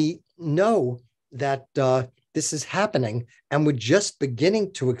we know that this is happening, and we're just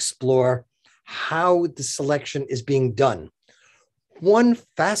beginning to explore how the selection is being done. One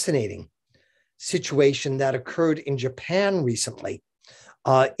fascinating situation that occurred in Japan recently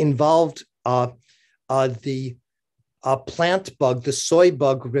involved the plant bug, the soy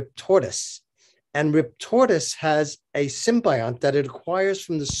bug Riptortis. And Riptortis has a symbiont that it acquires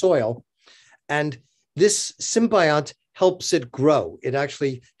from the soil, and this symbiont helps it grow. It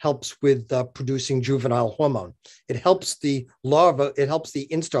actually helps with producing juvenile hormone. It helps the larva, it helps the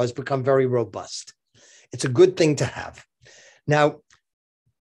instars become very robust. It's a good thing to have. Now,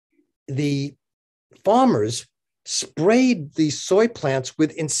 the farmers sprayed the soy plants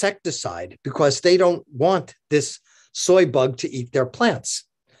with insecticide because they don't want this soy bug to eat their plants.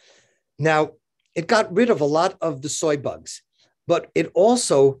 Now, it got rid of a lot of the soy bugs, but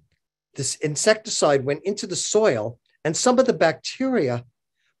this insecticide went into the soil, and some of the bacteria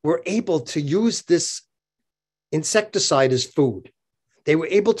were able to use this insecticide as food. They were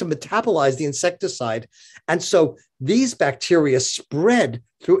able to metabolize the insecticide. And so these bacteria spread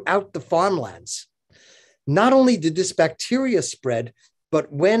throughout the farmlands. Not only did this bacteria spread,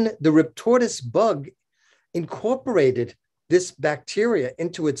 but when the Riptortis bug incorporated this bacteria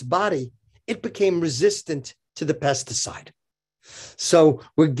into its body, it became resistant to the pesticide. So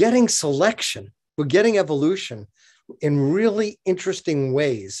we're getting selection, we're getting evolution in really interesting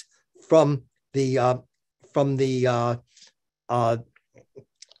ways from the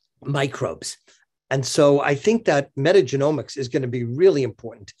microbes. And so I think that metagenomics is going to be really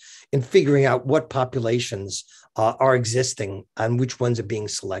important in figuring out what populations are existing and which ones are being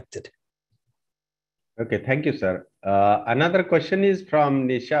selected. Okay, thank you, sir. Another question is from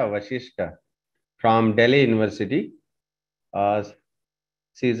Nisha Vashishta from Delhi University.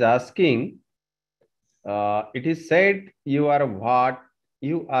 She's asking, it is said you are what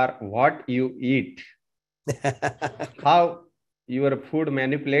you eat. How your food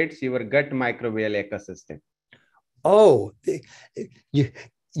manipulates your gut microbial ecosystem? Oh, you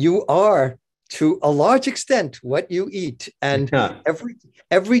you are to a large extent what you eat, and Yeah.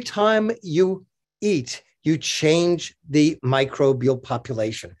 every time you eat, you change the microbial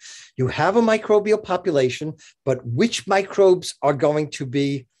population. You have a microbial population, but which microbes are going to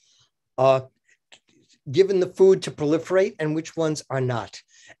be uh, given the food to proliferate and which ones are not?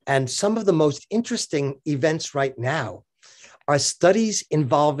 And some of the most interesting events right now are studies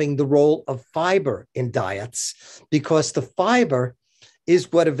involving the role of fiber in diets, because the fiber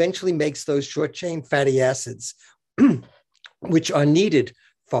is what eventually makes those short chain fatty acids, which are needed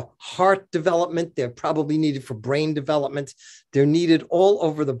for heart development. They're probably needed for brain development. They're needed all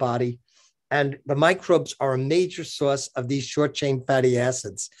over the body. And the microbes are a major source of these short chain fatty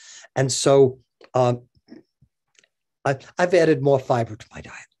acids. And so I've added more fiber to my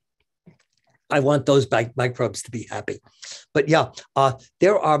diet. I want those microbes to be happy. But yeah,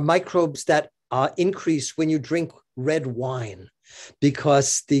 there are microbes that increase when you drink red wine,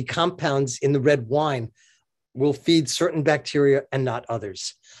 because the compounds in the red wine will feed certain bacteria and not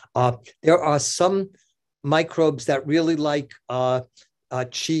others. There are some microbes that really like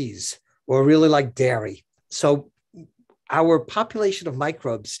cheese or really like dairy. So our population of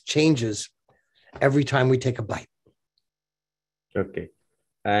microbes changes every time we take a bite. Okay.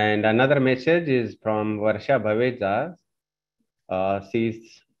 And another message is from Varsha Bhaveja.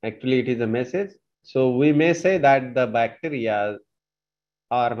 Actually, it is a message. So we may say that the bacteria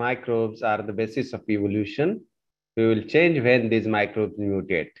or microbes are the basis of evolution. We will change when these microbes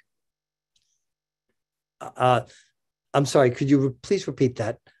mutate. I'm sorry, could you please repeat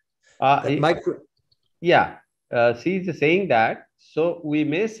that? Yeah, she is saying that, so we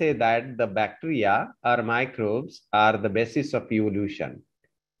may say that the bacteria or microbes are the basis of evolution.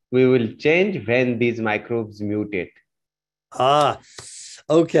 We will change when these microbes mutate.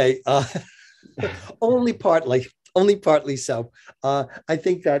 Okay. Only partly so. I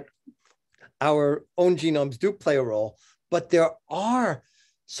think that our own genomes do play a role, but there are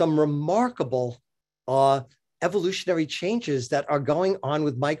some remarkable evolutionary changes that are going on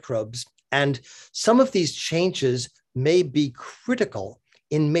with microbes. And some of these changes may be critical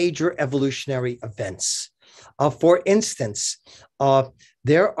in major evolutionary events. For instance,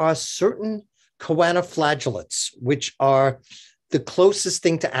 there are certain choanoflagellates, which are the closest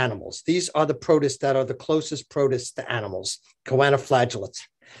thing to animals. These are the protists that are the closest protists to animals, choanoflagellates.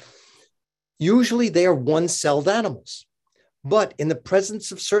 Usually they are one-celled animals, but in the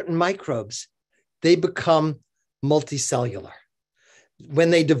presence of certain microbes, they become multicellular. When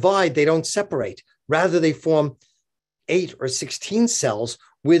they divide, they don't separate. Rather, they form 8 or 16 cells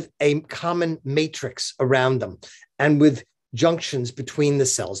with a common matrix around them and with junctions between the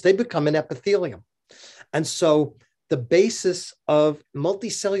cells. They become an epithelium. And so the basis of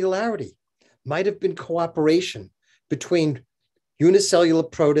multicellularity might have been cooperation between unicellular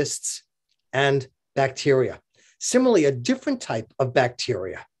protists and bacteria. Similarly, a different type of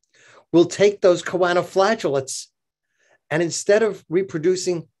bacteria will take those choanoflagellates, and instead of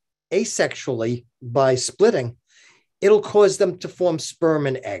reproducing asexually by splitting, it'll cause them to form sperm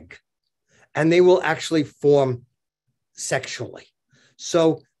and egg, and they will actually form sexually.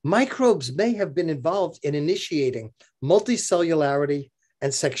 So microbes may have been involved in initiating multicellularity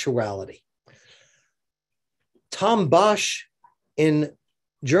and sexuality. Tom Bosch in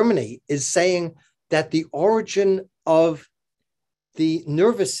Germany is saying that the origin of the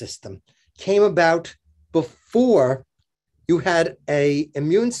nervous system came about before you had an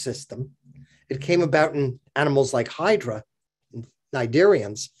immune system. It came about in animals like Hydra,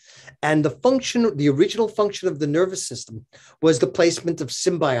 cnidarians, and the original function of the nervous system was the placement of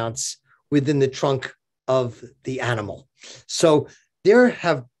symbionts within the trunk of the animal. So there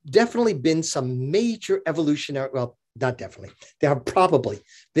have definitely been some major evolutionary, well, not definitely, there have probably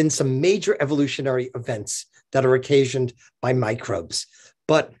been some major evolutionary events that are occasioned by microbes.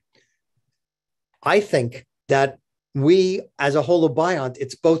 But I think that we, as a holobiont,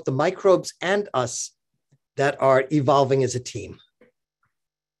 it's both the microbes and us that are evolving as a team.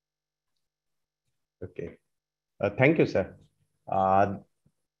 Okay. Thank you, sir.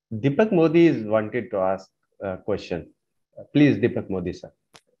 Deepak Modi is wanted to ask a question. Please, Deepak Modi, sir.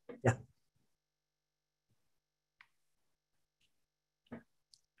 Yeah.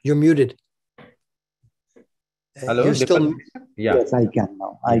 You're muted. Hello, you're still. Yeah. Yes, I can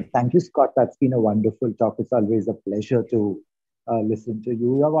now. I thank you, Scott. That's been a wonderful talk. It's always a pleasure to listen to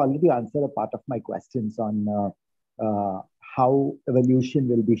you. You have already answered a part of my questions on how evolution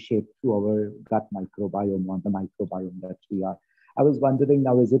will be shaped through our gut microbiome or the microbiome that we are. I was wondering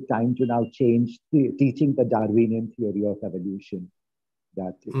now, is it time to now change teaching the Darwinian theory of evolution?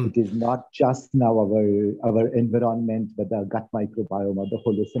 that it is not just now our environment, but the gut microbiome or the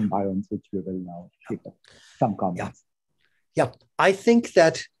holosynbionts, which we will now take up some comments. Yeah, I think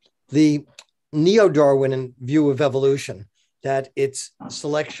that the neo-Darwinian view of evolution, that its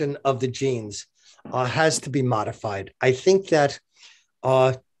selection of the genes has to be modified. I think that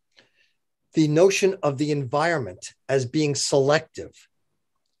the notion of the environment as being selective,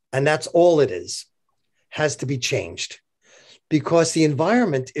 and that's all it is, has to be changed, because the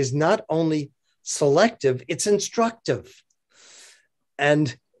environment is not only selective, it's instructive.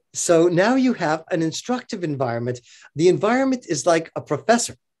 And so now you have an instructive environment. The environment is like a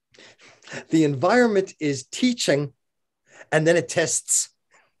professor. The environment is teaching, and then it tests.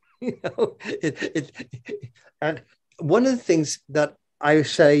 And one of the things that I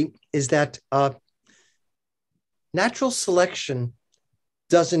say is that natural selection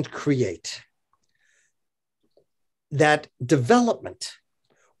doesn't create. That development,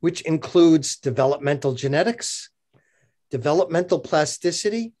 which includes developmental genetics, developmental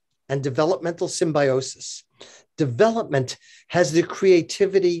plasticity, and developmental symbiosis. Development has the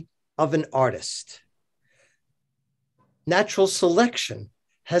creativity of an artist. Natural selection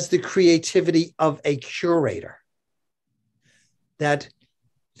has the creativity of a curator. That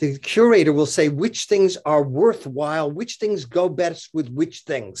the curator will say which things are worthwhile, which things go best with which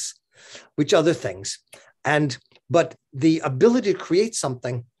things, which other things. But the ability to create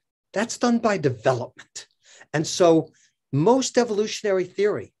something, that's done by development. And so most evolutionary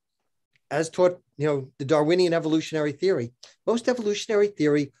theory, as taught, the Darwinian evolutionary theory, most evolutionary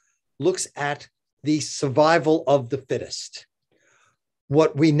theory looks at the survival of the fittest.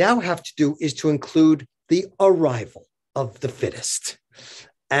 What we now have to do is to include the arrival of the fittest.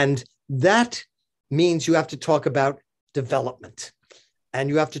 And that means you have to talk about development, and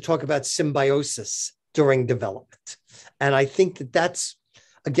you have to talk about symbiosis during development. And I think that that's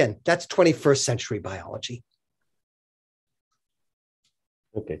 21st century biology.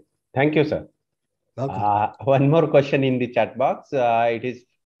 Okay. Thank you, sir. Welcome. One more question in the chat box. It is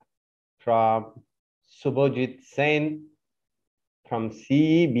from Subhojit Sen from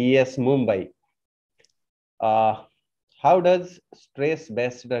CBS Mumbai. How does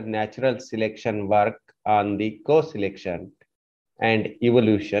stress-based natural selection work on the co-selection and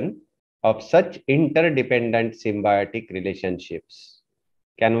evolution of such interdependent symbiotic relationships?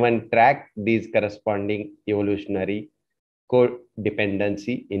 Can one track these corresponding evolutionary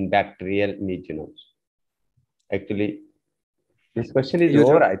codependency in bacterial genomes? Actually, this question is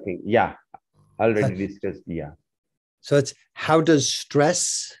over, I think. Yeah, already discussed. Yeah. So it's how does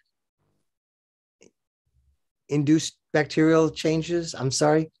stress induce bacterial changes? I'm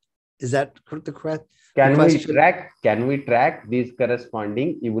sorry, is that the correct question? Can we track these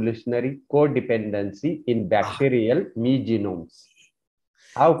corresponding evolutionary codependency in bacterial genomes?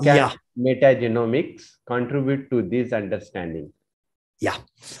 How can metagenomics contribute to this understanding? Yeah.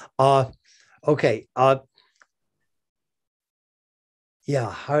 Okay. I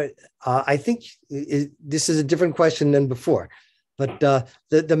think this is a different question than before, but the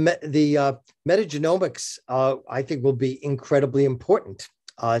metagenomics I think will be incredibly important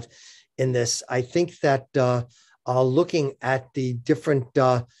in this. I think that looking at the different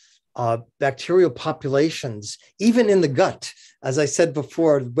bacterial populations, even in the gut, as I said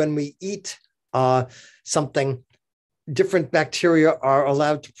before, when we eat something, different bacteria are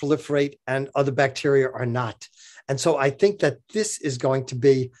allowed to proliferate and other bacteria are not. And so I think that this is going to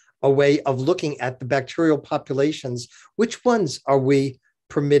be a way of looking at the bacterial populations. Which ones are we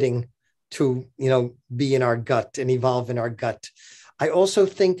permitting to, be in our gut and evolve in our gut? I also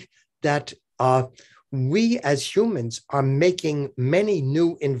think that we as humans are making many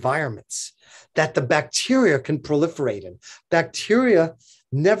new environments that the bacteria can proliferate in. Bacteria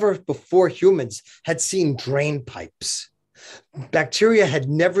never before humans had seen drain pipes. Bacteria had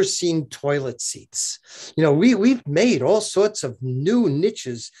never seen toilet seats. We've made all sorts of new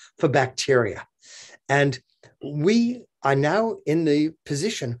niches for bacteria. And we are now in the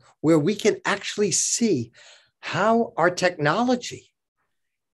position where we can actually see how our technology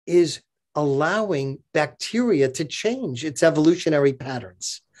is allowing bacteria to change its evolutionary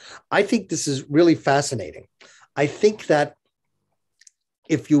patterns. I think this is really fascinating. I think that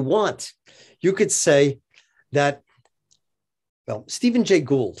if you want, you could say that, Stephen Jay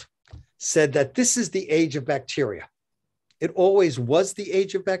Gould said that this is the age of bacteria. It always was the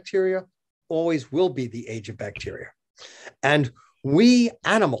age of bacteria, always will be the age of bacteria. And we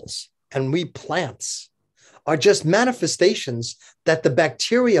animals and we plants are just manifestations that the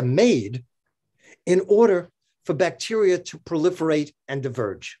bacteria made in order for bacteria to proliferate and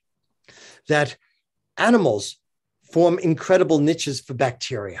diverge. That animals form incredible niches for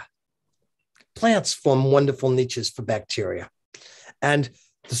bacteria. Plants form wonderful niches for bacteria. And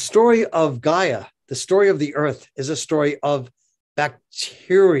the story of Gaia, the story of the earth, is a story of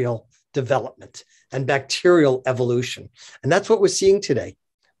bacterial development and bacterial evolution. And that's what we're seeing today.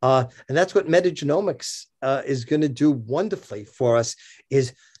 And that's what metagenomics is going to do wonderfully for us,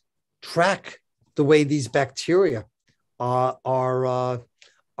 is track the way these bacteria are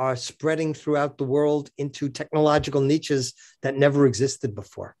spreading throughout the world into technological niches that never existed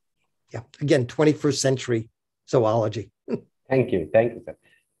before. Yeah, again, 21st century zoology. Thank you, sir.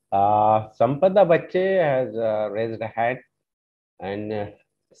 Sampada Bache has raised a hand and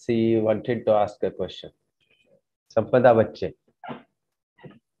she wanted to ask a question. Sampada Bache.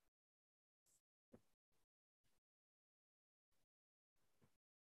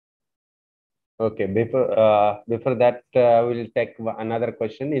 Okay, before that, we'll take another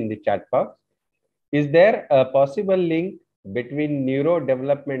question in the chat box. Is there a possible link between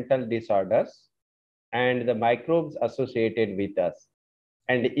neurodevelopmental disorders and the microbes associated with us?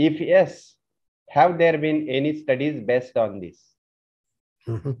 And if yes, have there been any studies based on this?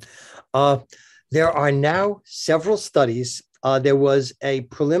 There are now several studies. There was a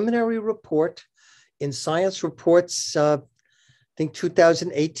preliminary report in Science Reports, I think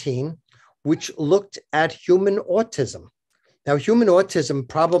 2018, which looked at human autism. Now, human autism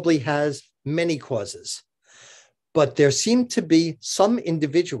probably has many causes, but there seem to be some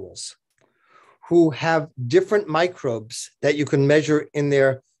individuals who have different microbes that you can measure in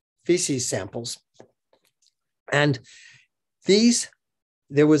their feces samples. And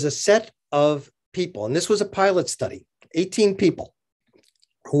there was a set of people, and this was a pilot study, 18 people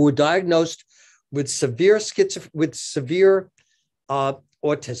who were diagnosed with severe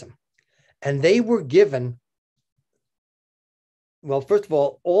autism. And they were given, well, first of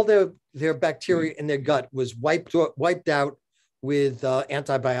all their bacteria in their gut was wiped out with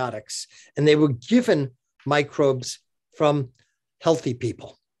antibiotics, and they were given microbes from healthy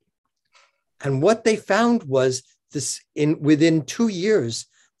people. And what they found was within 2 years,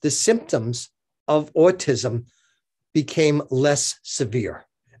 the symptoms of autism became less severe,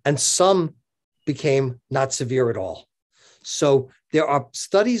 and some became not severe at all. So there are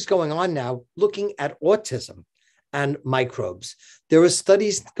studies going on now looking at autism and microbes. There are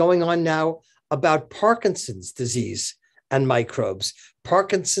studies going on now about Parkinson's disease and microbes.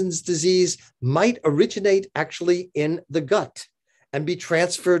 Parkinson's disease might originate actually in the gut and be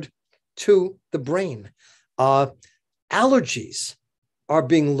transferred to the brain. Allergies are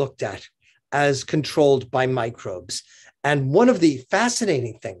being looked at as controlled by microbes. And one of the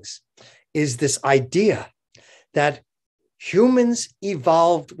fascinating things is this idea that humans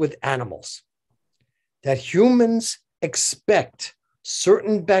evolved with animals, that humans expect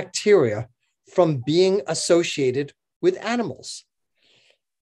certain bacteria from being associated with animals.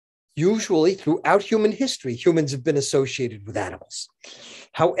 Usually throughout human history, humans have been associated with animals.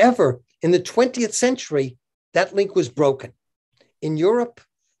 However, in the 20th century, that link was broken. In Europe,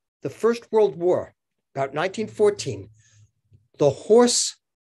 the First World War, about 1914, the horse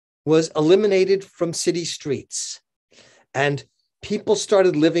was eliminated from city streets, and people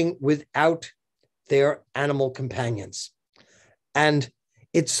started living without their animal companions. And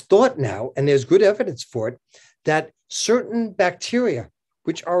it's thought now, and there's good evidence for it, that certain bacteria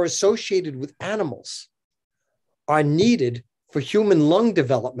which are associated with animals are needed for human lung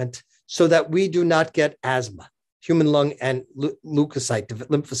development so that we do not get asthma, human lung and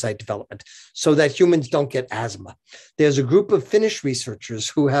lymphocyte development, so that humans don't get asthma. There's a group of Finnish researchers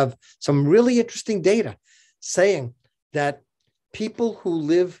who have some really interesting data saying that people who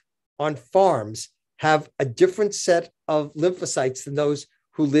live on farms have a different set of lymphocytes than those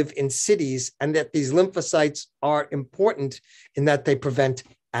who live in cities, and that these lymphocytes are important in that they prevent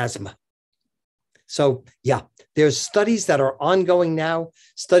asthma. So yeah, there's studies that are ongoing now,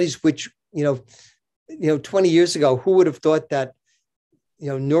 studies which, 20 years ago, who would have thought that,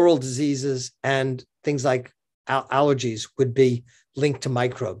 neural diseases and things like allergies would be linked to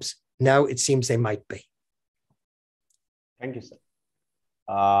microbes? Now it seems they might be. Thank you, sir.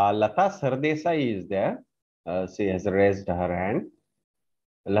 Lata Sardesai is there. She has raised her hand.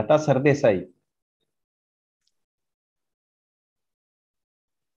 Lata Sardesai.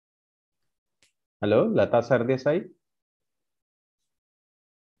 Hello, Lata Sardesai.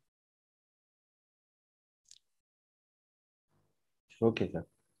 Okay, sir.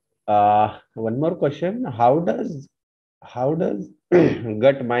 One more question. How does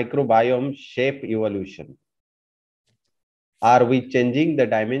gut microbiome shape evolution? Are we changing the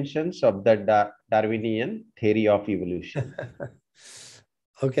dimensions of the Darwinian theory of evolution?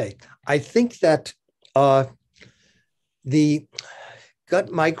 Okay, I think that the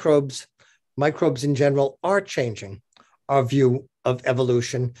gut microbes in general are changing our view of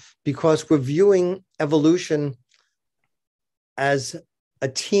evolution because we're viewing evolution as a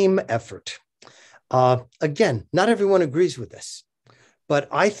team effort. Again, not everyone agrees with this, but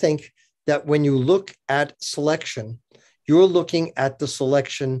I think that when you look at selection, you're looking at the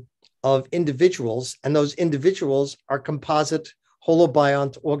selection of individuals, and those individuals are composite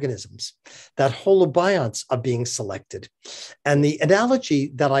holobiont organisms. That holobionts are being selected. And the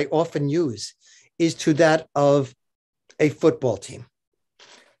analogy that I often use is to that of a football team.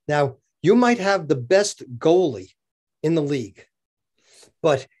 Now, you might have the best goalie in the league,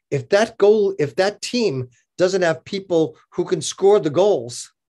 but if that team doesn't have people who can score the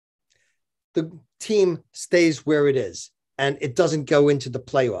goals, the team stays where it is and it doesn't go into the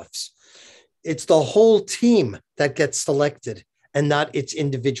playoffs. It's the whole team that gets selected and not its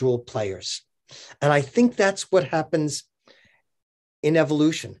individual players. And I think that's what happens in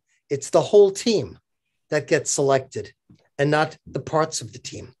evolution. It's the whole team that gets selected and not the parts of the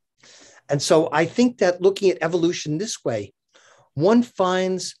team. And so I think that looking at evolution this way, one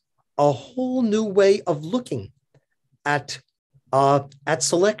finds a whole new way of looking at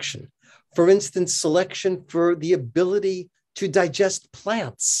selection. For instance, selection for the ability to digest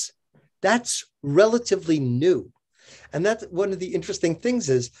plants. That's relatively new. And that's one of the interesting things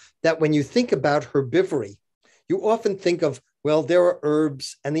is that when you think about herbivory, you often think of, well, there are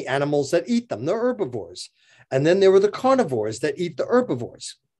herbs and the animals that eat them. They're herbivores. And then there were the carnivores that eat the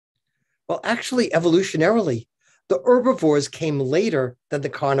herbivores. Well, actually, evolutionarily, the herbivores came later than the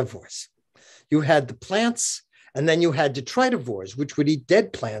carnivores. You had the plants, and then you had detritivores, which would eat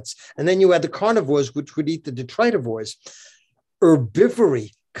dead plants. And then you had the carnivores, which would eat the detritivores.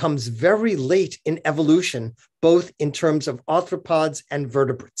 Herbivory comes very late in evolution, both in terms of arthropods and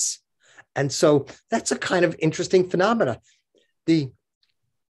vertebrates. And so that's a kind of interesting phenomena. The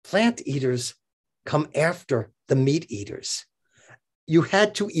plant eaters come after the meat eaters. You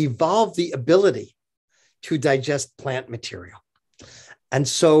had to evolve the ability to digest plant material. And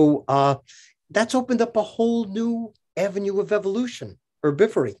so that's opened up a whole new avenue of evolution,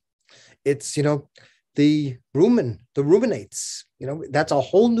 herbivory. It's, the ruminates, that's a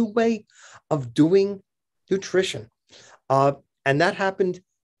whole new way of doing nutrition. And that happened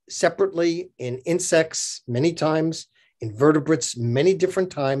separately in insects many times, in vertebrates many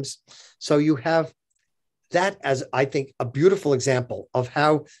different times. So you have that as, I think, a beautiful example of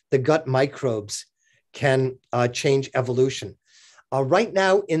how the gut microbes can change evolution. Right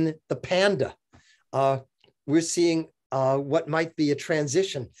now in the panda, we're seeing what might be a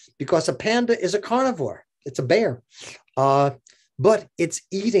transition because a panda is a carnivore. It's a bear, but it's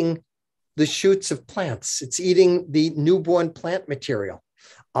eating the shoots of plants. It's eating the newborn plant material.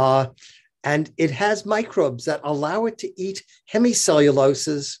 And it has microbes that allow it to eat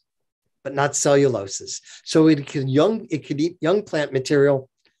hemicelluloses, but not celluloses. So it could eat young plant material,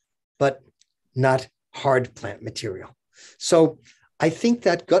 but not hard plant material. So I think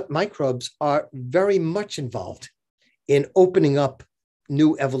that gut microbes are very much involved in opening up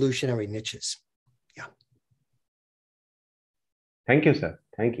new evolutionary niches. Yeah. Thank you, sir.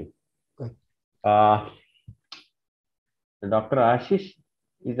 Thank you. Dr. Ashish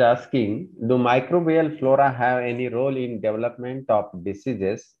is asking, do microbial flora have any role in development of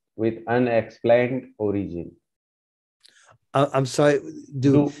diseases with unexplained origin? I'm sorry.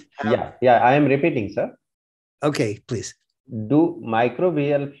 Yeah, I am repeating, sir. Okay, please. Do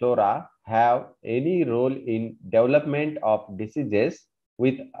microbial flora have any role in development of diseases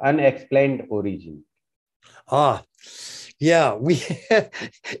with unexplained origin? Yeah,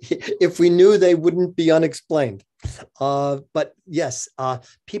 if we knew, they wouldn't be unexplained. But yes,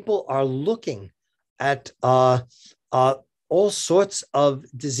 people are looking at all sorts of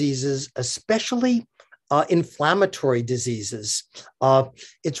diseases, especially inflammatory diseases.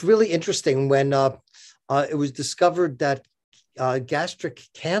 It's really interesting when it was discovered that gastric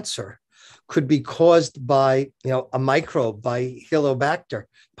cancer could be caused by a microbe, by Helicobacter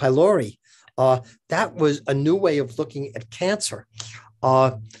pylori. That was a new way of looking at cancer.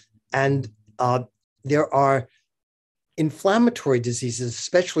 And there are inflammatory diseases,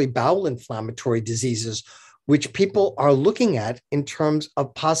 especially bowel inflammatory diseases, which people are looking at in terms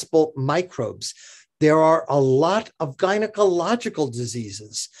of possible microbes. There are a lot of gynecological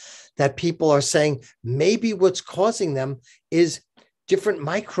diseases that people are saying maybe what's causing them is different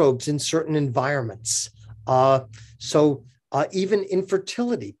microbes in certain environments. So even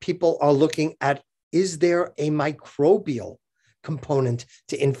infertility, people are looking at, is there a microbial component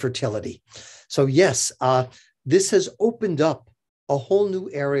to infertility? So yes, this has opened up a whole new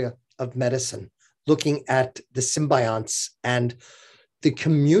area of medicine, looking at the symbionts and the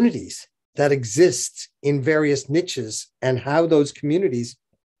communities that exist in various niches and how those communities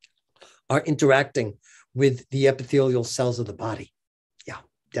are interacting with the epithelial cells of the body. Yeah,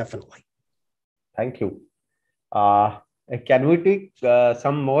 definitely. Thank you. Can we take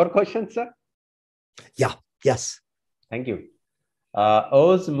some more questions, sir? Yeah, yes. Thank you.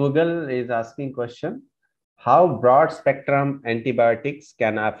 Oz Mughal is asking question. How broad spectrum antibiotics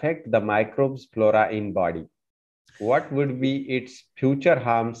can affect the microbes flora in body? What would be its future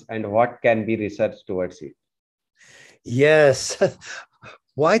harms and what can be researched towards it? Yes.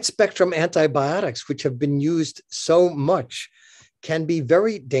 Wide spectrum antibiotics, which have been used so much, can be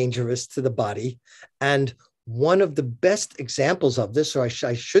very dangerous to the body. And one of the best examples of this, or I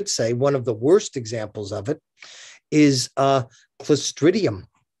should say, one of the worst examples of it, is Clostridium,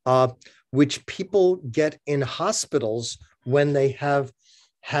 which people get in hospitals when they have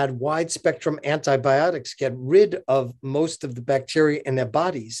had wide spectrum antibiotics get rid of most of the bacteria in their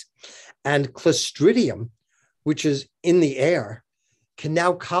bodies. And Clostridium, which is in the air, can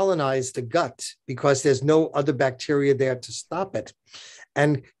now colonize the gut because there's no other bacteria there to stop it.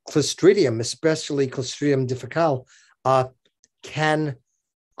 And Clostridium, especially Clostridium difficile, can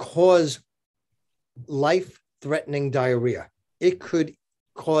cause life-threatening diarrhea. It could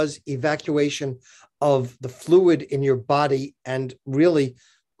cause evacuation of the fluid in your body and really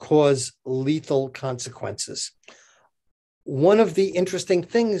cause lethal consequences. One of the interesting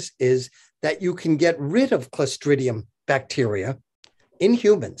things is that you can get rid of Clostridium bacteria in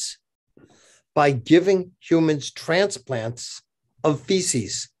humans by giving humans transplants of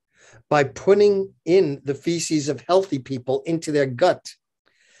feces, by putting in the feces of healthy people into their gut.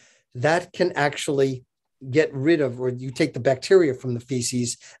 That can actually get rid of, or you take the bacteria from the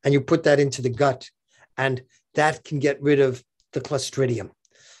feces and you put that into the gut, and that can get rid of the Clostridium.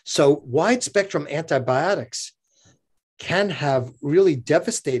 So wide spectrum antibiotics can have really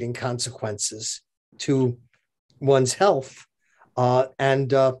devastating consequences to one's health,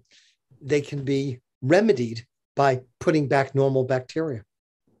 and they can be remedied by putting back normal bacteria.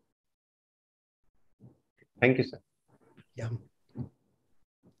 Thank you, sir. Yeah.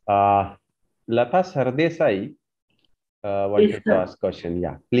 Lata Sardesai wanted to ask question.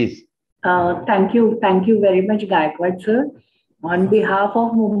 Yeah, please. Thank you very much, Gaikwad sir. On behalf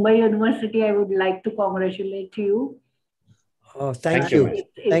of Mumbai University, I would like to congratulate you. Oh, thank you.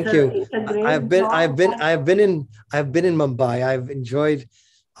 Thank you. It's a great I've been in Mumbai. I've enjoyed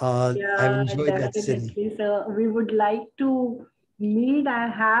that city. So we would like to meet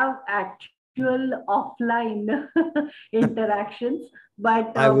and have actual offline interactions.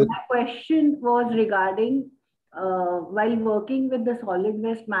 But my question was regarding while working with the solid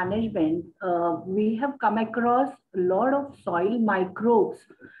waste management, we have come across a lot of soil microbes,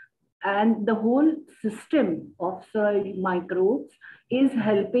 and the whole system of soil microbes is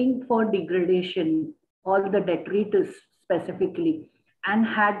helping for degradation, all the detritus specifically. And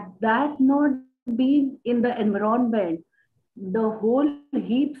had that not been in the environment, the whole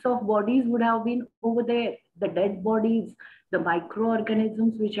heaps of bodies would have been over there, the dead bodies, the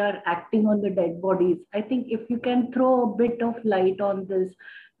microorganisms which are acting on the dead bodies. I think if you can throw a bit of light on this,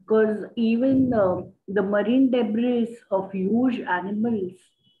 because even the marine debris of huge animals,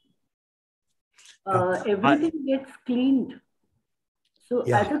 everything gets cleaned. So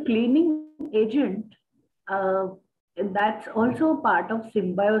as a cleaning agent, that's also a part of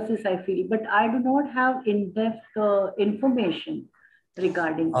symbiosis, I feel, but I do not have in-depth information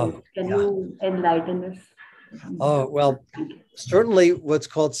regarding this. Can you enlighten us? Oh, well, certainly what's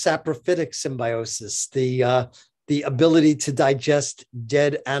called saprophytic symbiosis, the ability to digest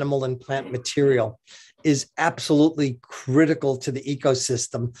dead animal and plant material, is absolutely critical to the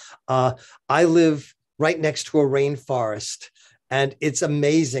ecosystem. I live right next to a rainforest, and it's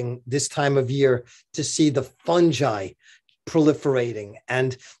amazing this time of year to see the fungi proliferating,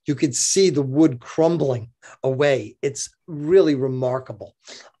 and you could see the wood crumbling away. It's really remarkable.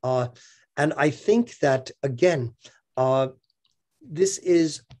 And I think that, again, this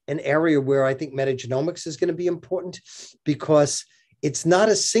is an area where I think metagenomics is going to be important, because it's not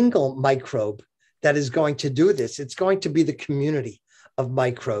a single microbe that is going to do this. It's going to be the community of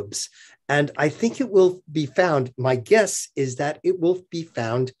microbes. And I think it will be found, my guess is that it will be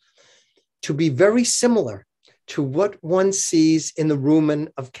found to be very similar to what one sees in the rumen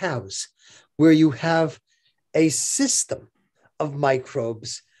of cows, where you have a system of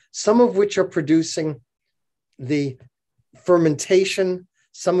microbes, some of which are producing the fermentation,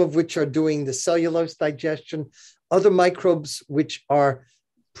 some of which are doing the cellulose digestion, other microbes which are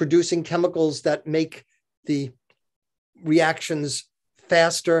producing chemicals that make the reactions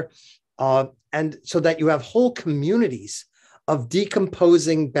faster, and so that you have whole communities of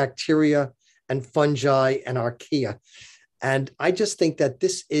decomposing bacteria and fungi and archaea. And I just think that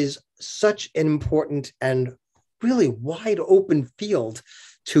this is such an important and really wide open field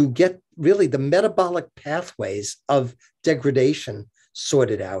to get really the metabolic pathways of degradation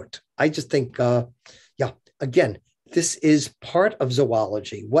sorted out. I just think, again, this is part of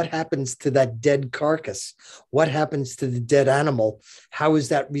zoology. What happens to that dead carcass? What happens to the dead animal? How is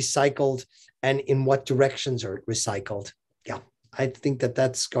that recycled? And in what directions are it recycled? Yeah, I think that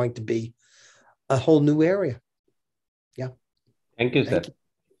that's going to be a whole new area. Yeah. Thank you, sir.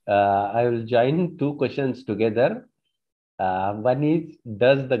 I will join two questions together. One is,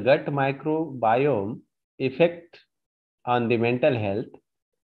 does the gut microbiome affect on the mental health?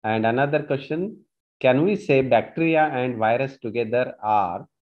 And another question, can we say bacteria and virus together are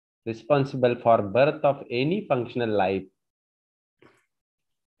responsible for birth of any functional life?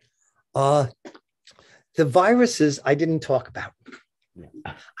 The viruses I didn't talk about.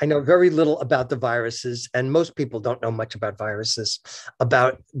 I know very little about the viruses, and most people don't know much about viruses.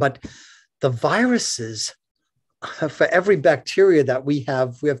 But the viruses, for every bacteria that we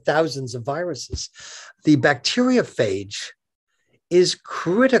have thousands of viruses. The bacteriophage is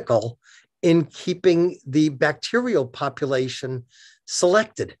critical in keeping the bacterial population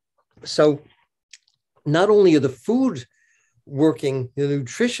selected. So not only are the food working, the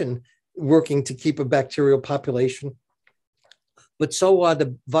nutrition working to keep a bacterial population, but so are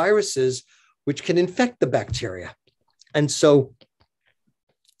the viruses which can infect the bacteria. And so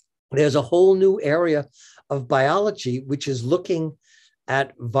there's a whole new area of biology which is looking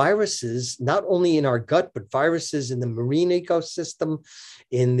at viruses, not only in our gut, but viruses in the marine ecosystem,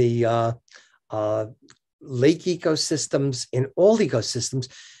 in the lake ecosystems, in all ecosystems,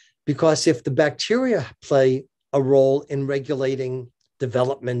 because if the bacteria play a role in regulating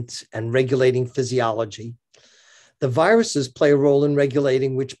development and regulating physiology, the viruses play a role in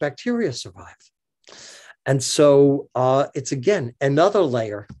regulating which bacteria survive. And so it's, again, another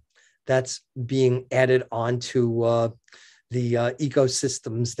layer that's being added onto the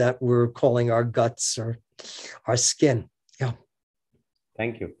ecosystems that we're calling our guts or our skin. Yeah.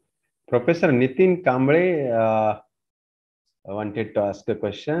 Thank you. Professor Nitin Kamble wanted to ask a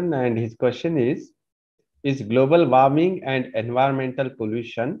question, and his question is global warming and environmental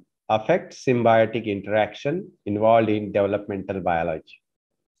pollution affect symbiotic interaction involved in developmental biology?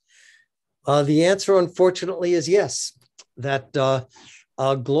 The answer, unfortunately, is yes, that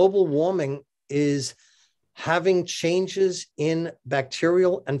global warming is having changes in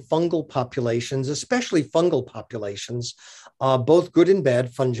bacterial and fungal populations, especially fungal populations, both good and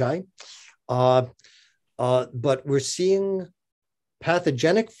bad fungi. But we're seeing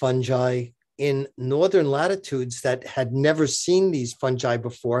pathogenic fungi in northern latitudes that had never seen these fungi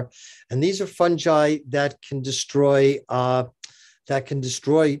before. And these are fungi that can destroy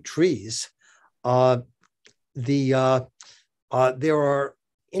trees. There are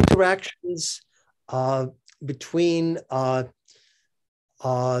interactions between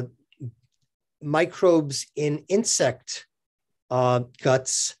microbes in insect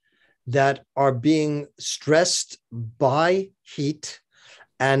guts that are being stressed by heat,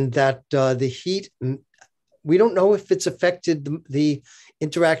 and that the heat, we don't know if it's affected the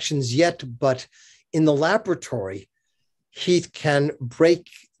interactions yet, but in the laboratory, heat can break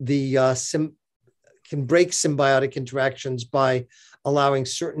the symbiotic interactions by allowing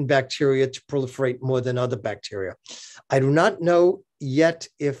certain bacteria to proliferate more than other bacteria. I do not know yet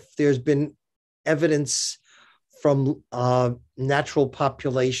if there's been evidence from natural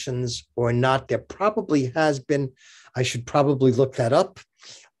populations or not. There probably has been. I should probably look that up.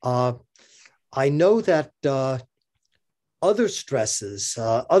 I know that other stresses,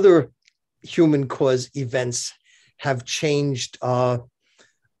 other human-caused events have changed fungal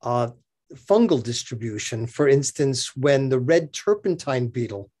distribution. For instance, when the red turpentine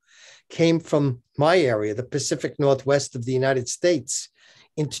beetle came from my area, the Pacific Northwest of the United States,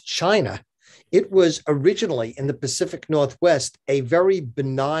 into China, it was originally in the Pacific Northwest a very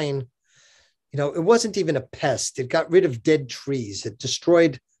benign, it wasn't even a pest. It got rid of dead trees. It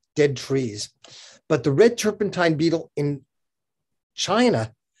destroyed dead trees. But the red turpentine beetle in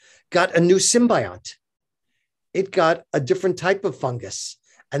China got a new symbiont. It got a different type of fungus.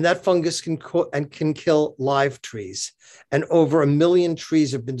 And that fungus can kill live trees. And over 1 million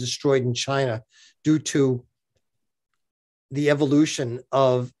trees have been destroyed in China due to the evolution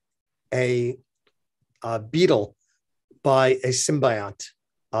of a beetle by a symbiont,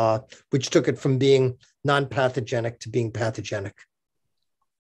 which took it from being non-pathogenic to being pathogenic.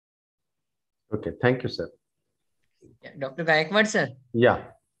 Okay, thank you, sir. Yeah, Dr. Gaikwad, sir. Yeah.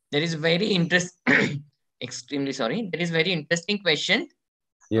 There is very extremely sorry. There is very interesting question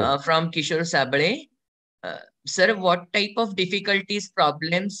from Kishore Sabale. Sir, what type of difficulties,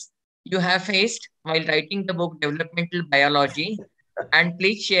 problems you have faced while writing the book Developmental Biology? And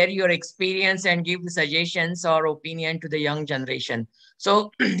please share your experience and give suggestions or opinion to the young generation.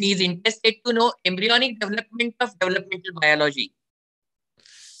 So he's interested to know embryonic development of developmental biology.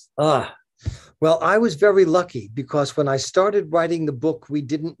 Well, I was very lucky because when I started writing the book, we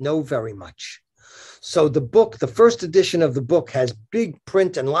didn't know very much. So the book, the first edition of the book has big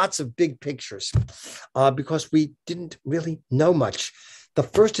print and lots of big pictures because we didn't really know much. The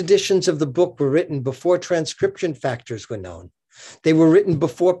first editions of the book were written before transcription factors were known. They were written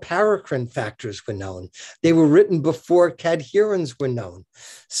before paracrine factors were known. They were written before cadherins were known.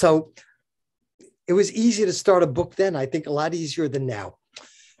 So it was easy to start a book then, I think a lot easier than now.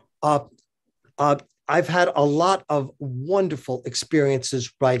 I've had a lot of wonderful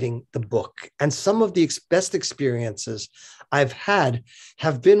experiences writing the book. And some of the best experiences I've had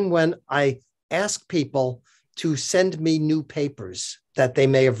have been when I ask people to send me new papers that they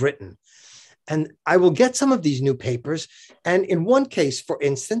may have written. And I will get some of these new papers. And in one case, for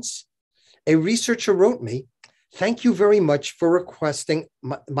instance, a researcher wrote me, "Thank you very much for requesting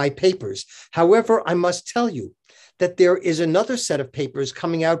my papers. However, I must tell you that there is another set of papers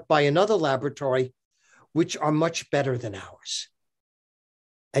coming out by another laboratory which are much better than ours.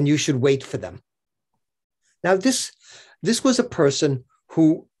 And you should wait for them." Now, this was a person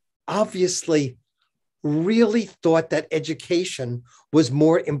who obviously really thought that education was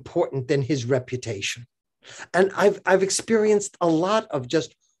more important than his reputation. And I've experienced a lot of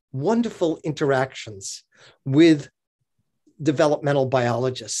just wonderful interactions with developmental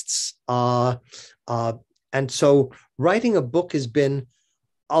biologists. And so writing a book has been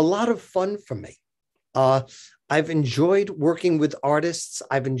a lot of fun for me. I've enjoyed working with artists.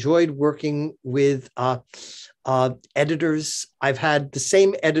 I've enjoyed working with editors. I've had the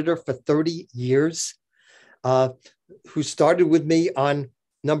same editor for 30 years, who started with me on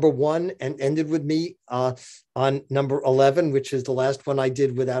number 1 and ended with me on number 11, which is the last one I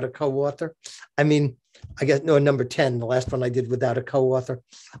did without a co-author. I mean, I guess, no, number 10, the last one I did without a co-author.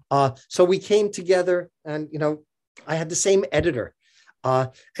 So we came together and, you know, I had the same editor.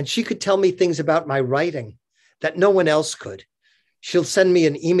 And she could tell me things about my writing that no one else could. She'll send me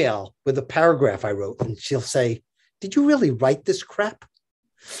an email with a paragraph I wrote, and she'll say, "Did you really write this crap?"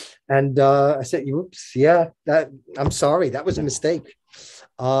 And I said, "Oops, yeah, I'm sorry, that was a mistake."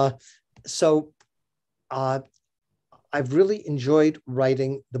 So I've really enjoyed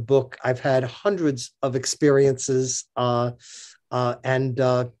writing the book. I've had hundreds of experiences, and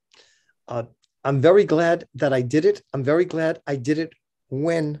I'm very glad that I did it. I'm very glad I did it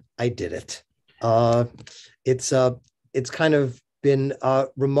when I did it. It's kind of been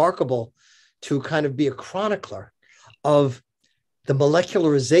remarkable to kind of be a chronicler of the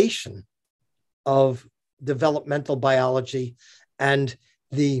molecularization of developmental biology and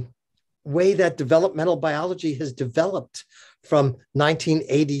the way that developmental biology has developed from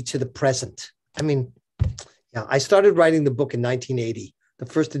 1980 to the present. I mean, yeah, I started writing the book in 1980. The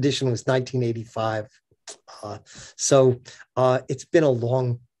first edition was 1985. So it's been a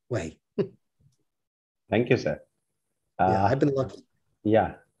long way. Thank you, sir. Yeah, I've been lucky.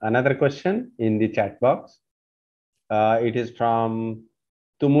 Yeah, another question in the chat box. It is from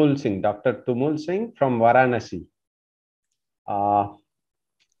Tumul Singh, Dr. Tumul Singh from Varanasi.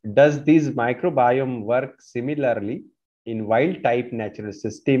 Does this microbiome work similarly in wild type natural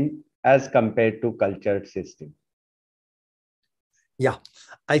system as compared to cultured system? Yeah,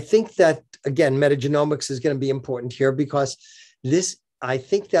 I think that, again, metagenomics is going to be important here because I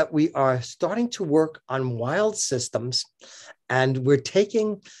think that we are starting to work on wild systems, and we're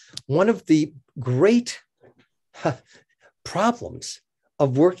taking one of the great problems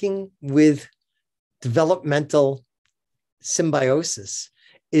of working with developmental symbiosis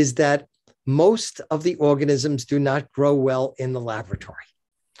is that most of the organisms do not grow well in the laboratory.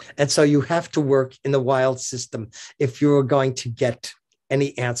 And so you have to work in the wild system if you're going to get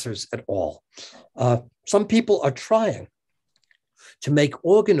any answers at all. Some people are trying to make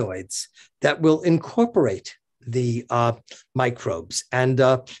organoids that will incorporate the microbes. And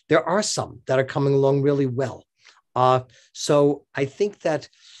there are some that are coming along really well. So I think that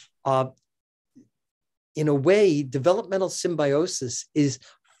in a way, developmental symbiosis is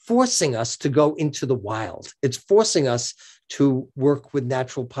forcing us to go into the wild. It's forcing us to work with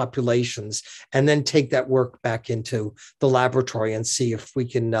natural populations and then take that work back into the laboratory and see if we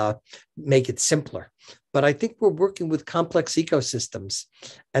can make it simpler. But I think we're working with complex ecosystems.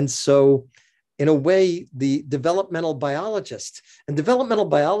 And so in a way, the developmental biologist. And developmental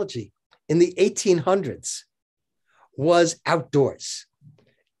biology in the 1800s was outdoors.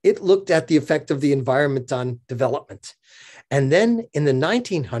 It looked at the effect of the environment on development. And then in the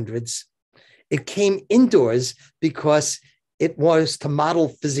 1900s, it came indoors because it was to model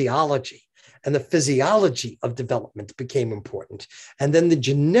physiology. And the physiology of development became important. And then the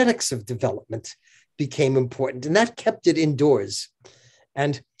genetics of development became important. And that kept it indoors.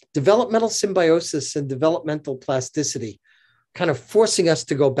 And developmental symbiosis and developmental plasticity kind of forcing us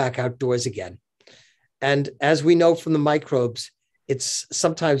to go back outdoors again. And as we know from the microbes, it's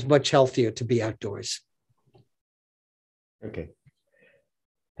sometimes much healthier to be outdoors. Okay.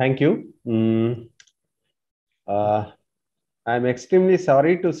 Thank you. I'm extremely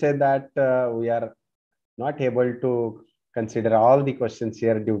sorry to say that we are not able to consider all the questions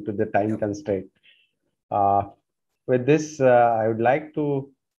here due to the time constraint. With this, I would like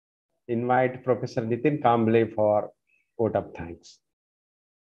to invite Professor Nitin Kamble for vote of thanks.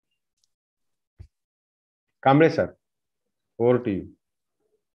 Kamble sir, over to you.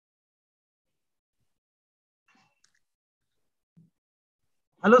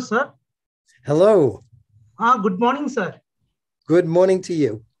 Hello, sir. Hello. Good morning, sir. Good morning to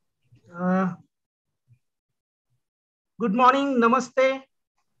you. Good morning. Namaste.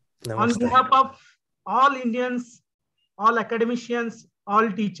 Namaste. On behalf of all Indians, all academicians,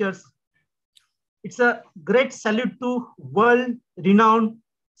 all teachers, it's a great salute to world-renowned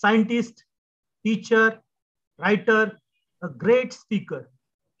scientist, teacher, writer, a great speaker.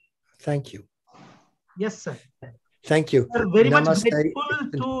 Thank you. Yes, sir. Thank you. We're very Namaste. much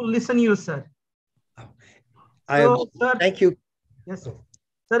grateful to listen to you, sir. So, sir, thank you. Yes, sir.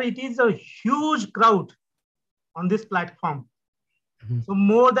 Sir, it is a huge crowd on this platform. So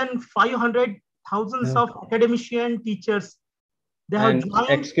more than 500,000 of academician teachers, they have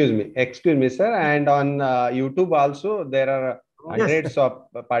joined. Excuse me, sir. And on YouTube also, there are hundreds of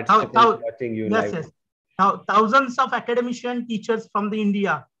participants watching you live. Yes. Thousands of academician teachers from the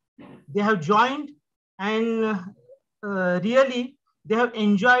India, they have joined, and really they have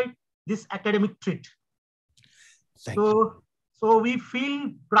enjoyed this academic treat. So we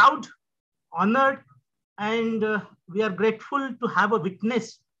feel proud, honored, and we are grateful to have a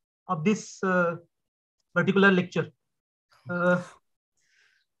witness of this particular lecture.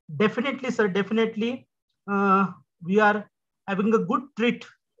 Definitely, sir, definitely. We are having a good treat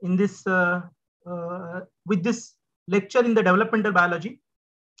in this with this lecture in the developmental biology.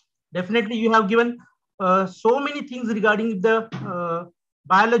 Definitely, you have given so many things regarding the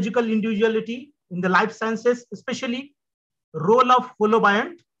biological individuality in the life sciences, especially role of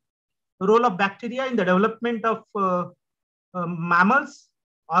holobiont, role of bacteria in the development of mammals,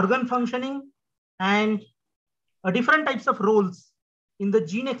 organ functioning, and different types of roles in the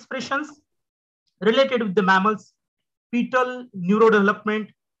gene expressions related with the mammals, fetal neurodevelopment,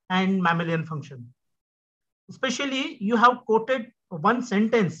 and mammalian function. Especially, you have quoted one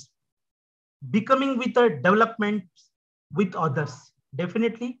sentence, becoming with a development with others.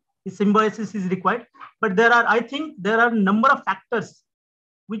 Definitely, symbiosis is required, but I think there are a number of factors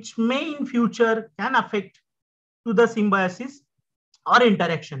which may in future can affect to the symbiosis or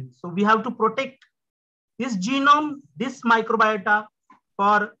interaction. So we have to protect this genome, this microbiota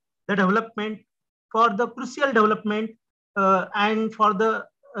for the development, for the crucial development, and for the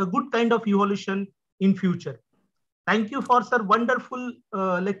good kind of evolution in future. Thank you for sir wonderful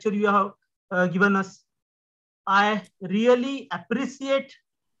lecture you have given us. I really appreciate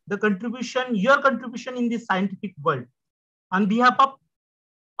the contribution, your contribution in this scientific world. On behalf of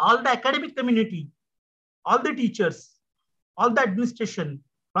all the academic community, all the teachers, all the administration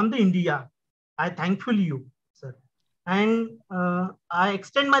from the India, I thankful you, sir. And I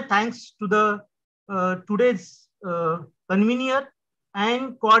extend my thanks to the today's convener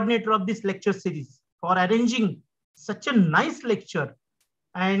and coordinator of this lecture series for arranging such a nice lecture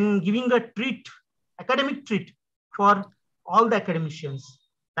and giving a treat, academic treat for all the academicians.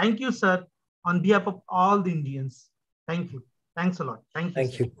 Thank you, sir, on behalf of all the Indians. Thank you. Thanks a lot. Thank you.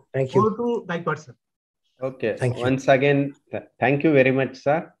 Thank sir. you. Thank you. Over to Gaikwad, sir. Okay. Thank you. Once again, thank you very much,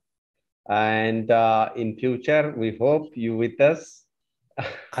 sir. And in future, we hope you with us.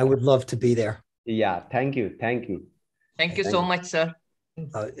 I would love to be there. Yeah. Thank you. Thank you. Thank you so much, sir.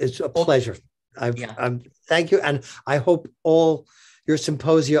 It's a pleasure. Thank you. And I hope all your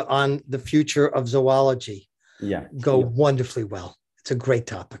symposia on the future of zoology go wonderfully well. It's a great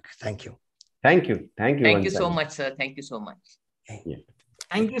topic. Thank you. Thank you. Thank you. Thank you so much, sir. Thank you so much. Okay. Yeah.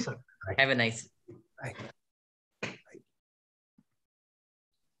 Thank you, sir. Have a nice. Bye.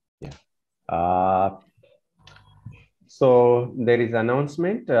 Yeah. So there is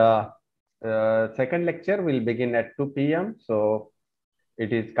announcement. Second lecture will begin at 2 p.m. So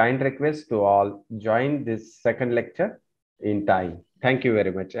it is kind request to all join this second lecture in time. Thank you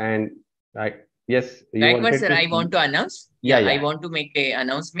very much. And yes, you Right, wanted sir, to... I want to announce. Yeah, I want to make an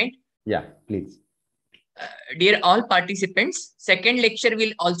announcement. Yeah, please. Dear all participants, second lecture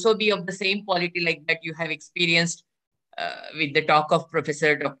will also be of the same quality like that you have experienced with the talk of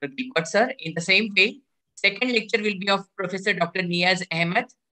Professor Dr. Gilbert sir. In the same way, second lecture will be of Professor Dr. Niaz Ahmed.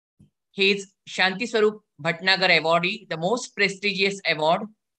 He is Shanti Swarup Bhatnagar awardee, the most prestigious award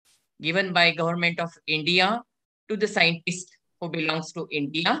given by Government of India to the scientist who belongs to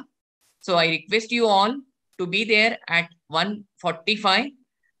India. So I request you all to be there at 1:45,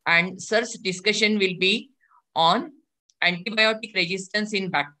 and sir's discussion will be on antibiotic resistance in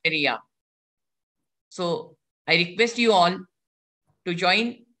bacteria. So I request you all to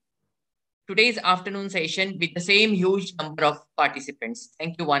join today's afternoon session with the same huge number of participants.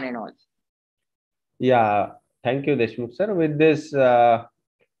 Thank you one and all. Yeah, thank you, Deshmukh sir. With this,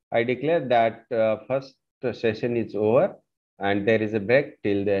 I declare that first session is over and there is a break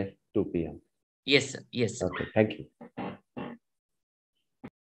till the 2 p.m. Yes, sir. Yes, sir. Okay, thank you.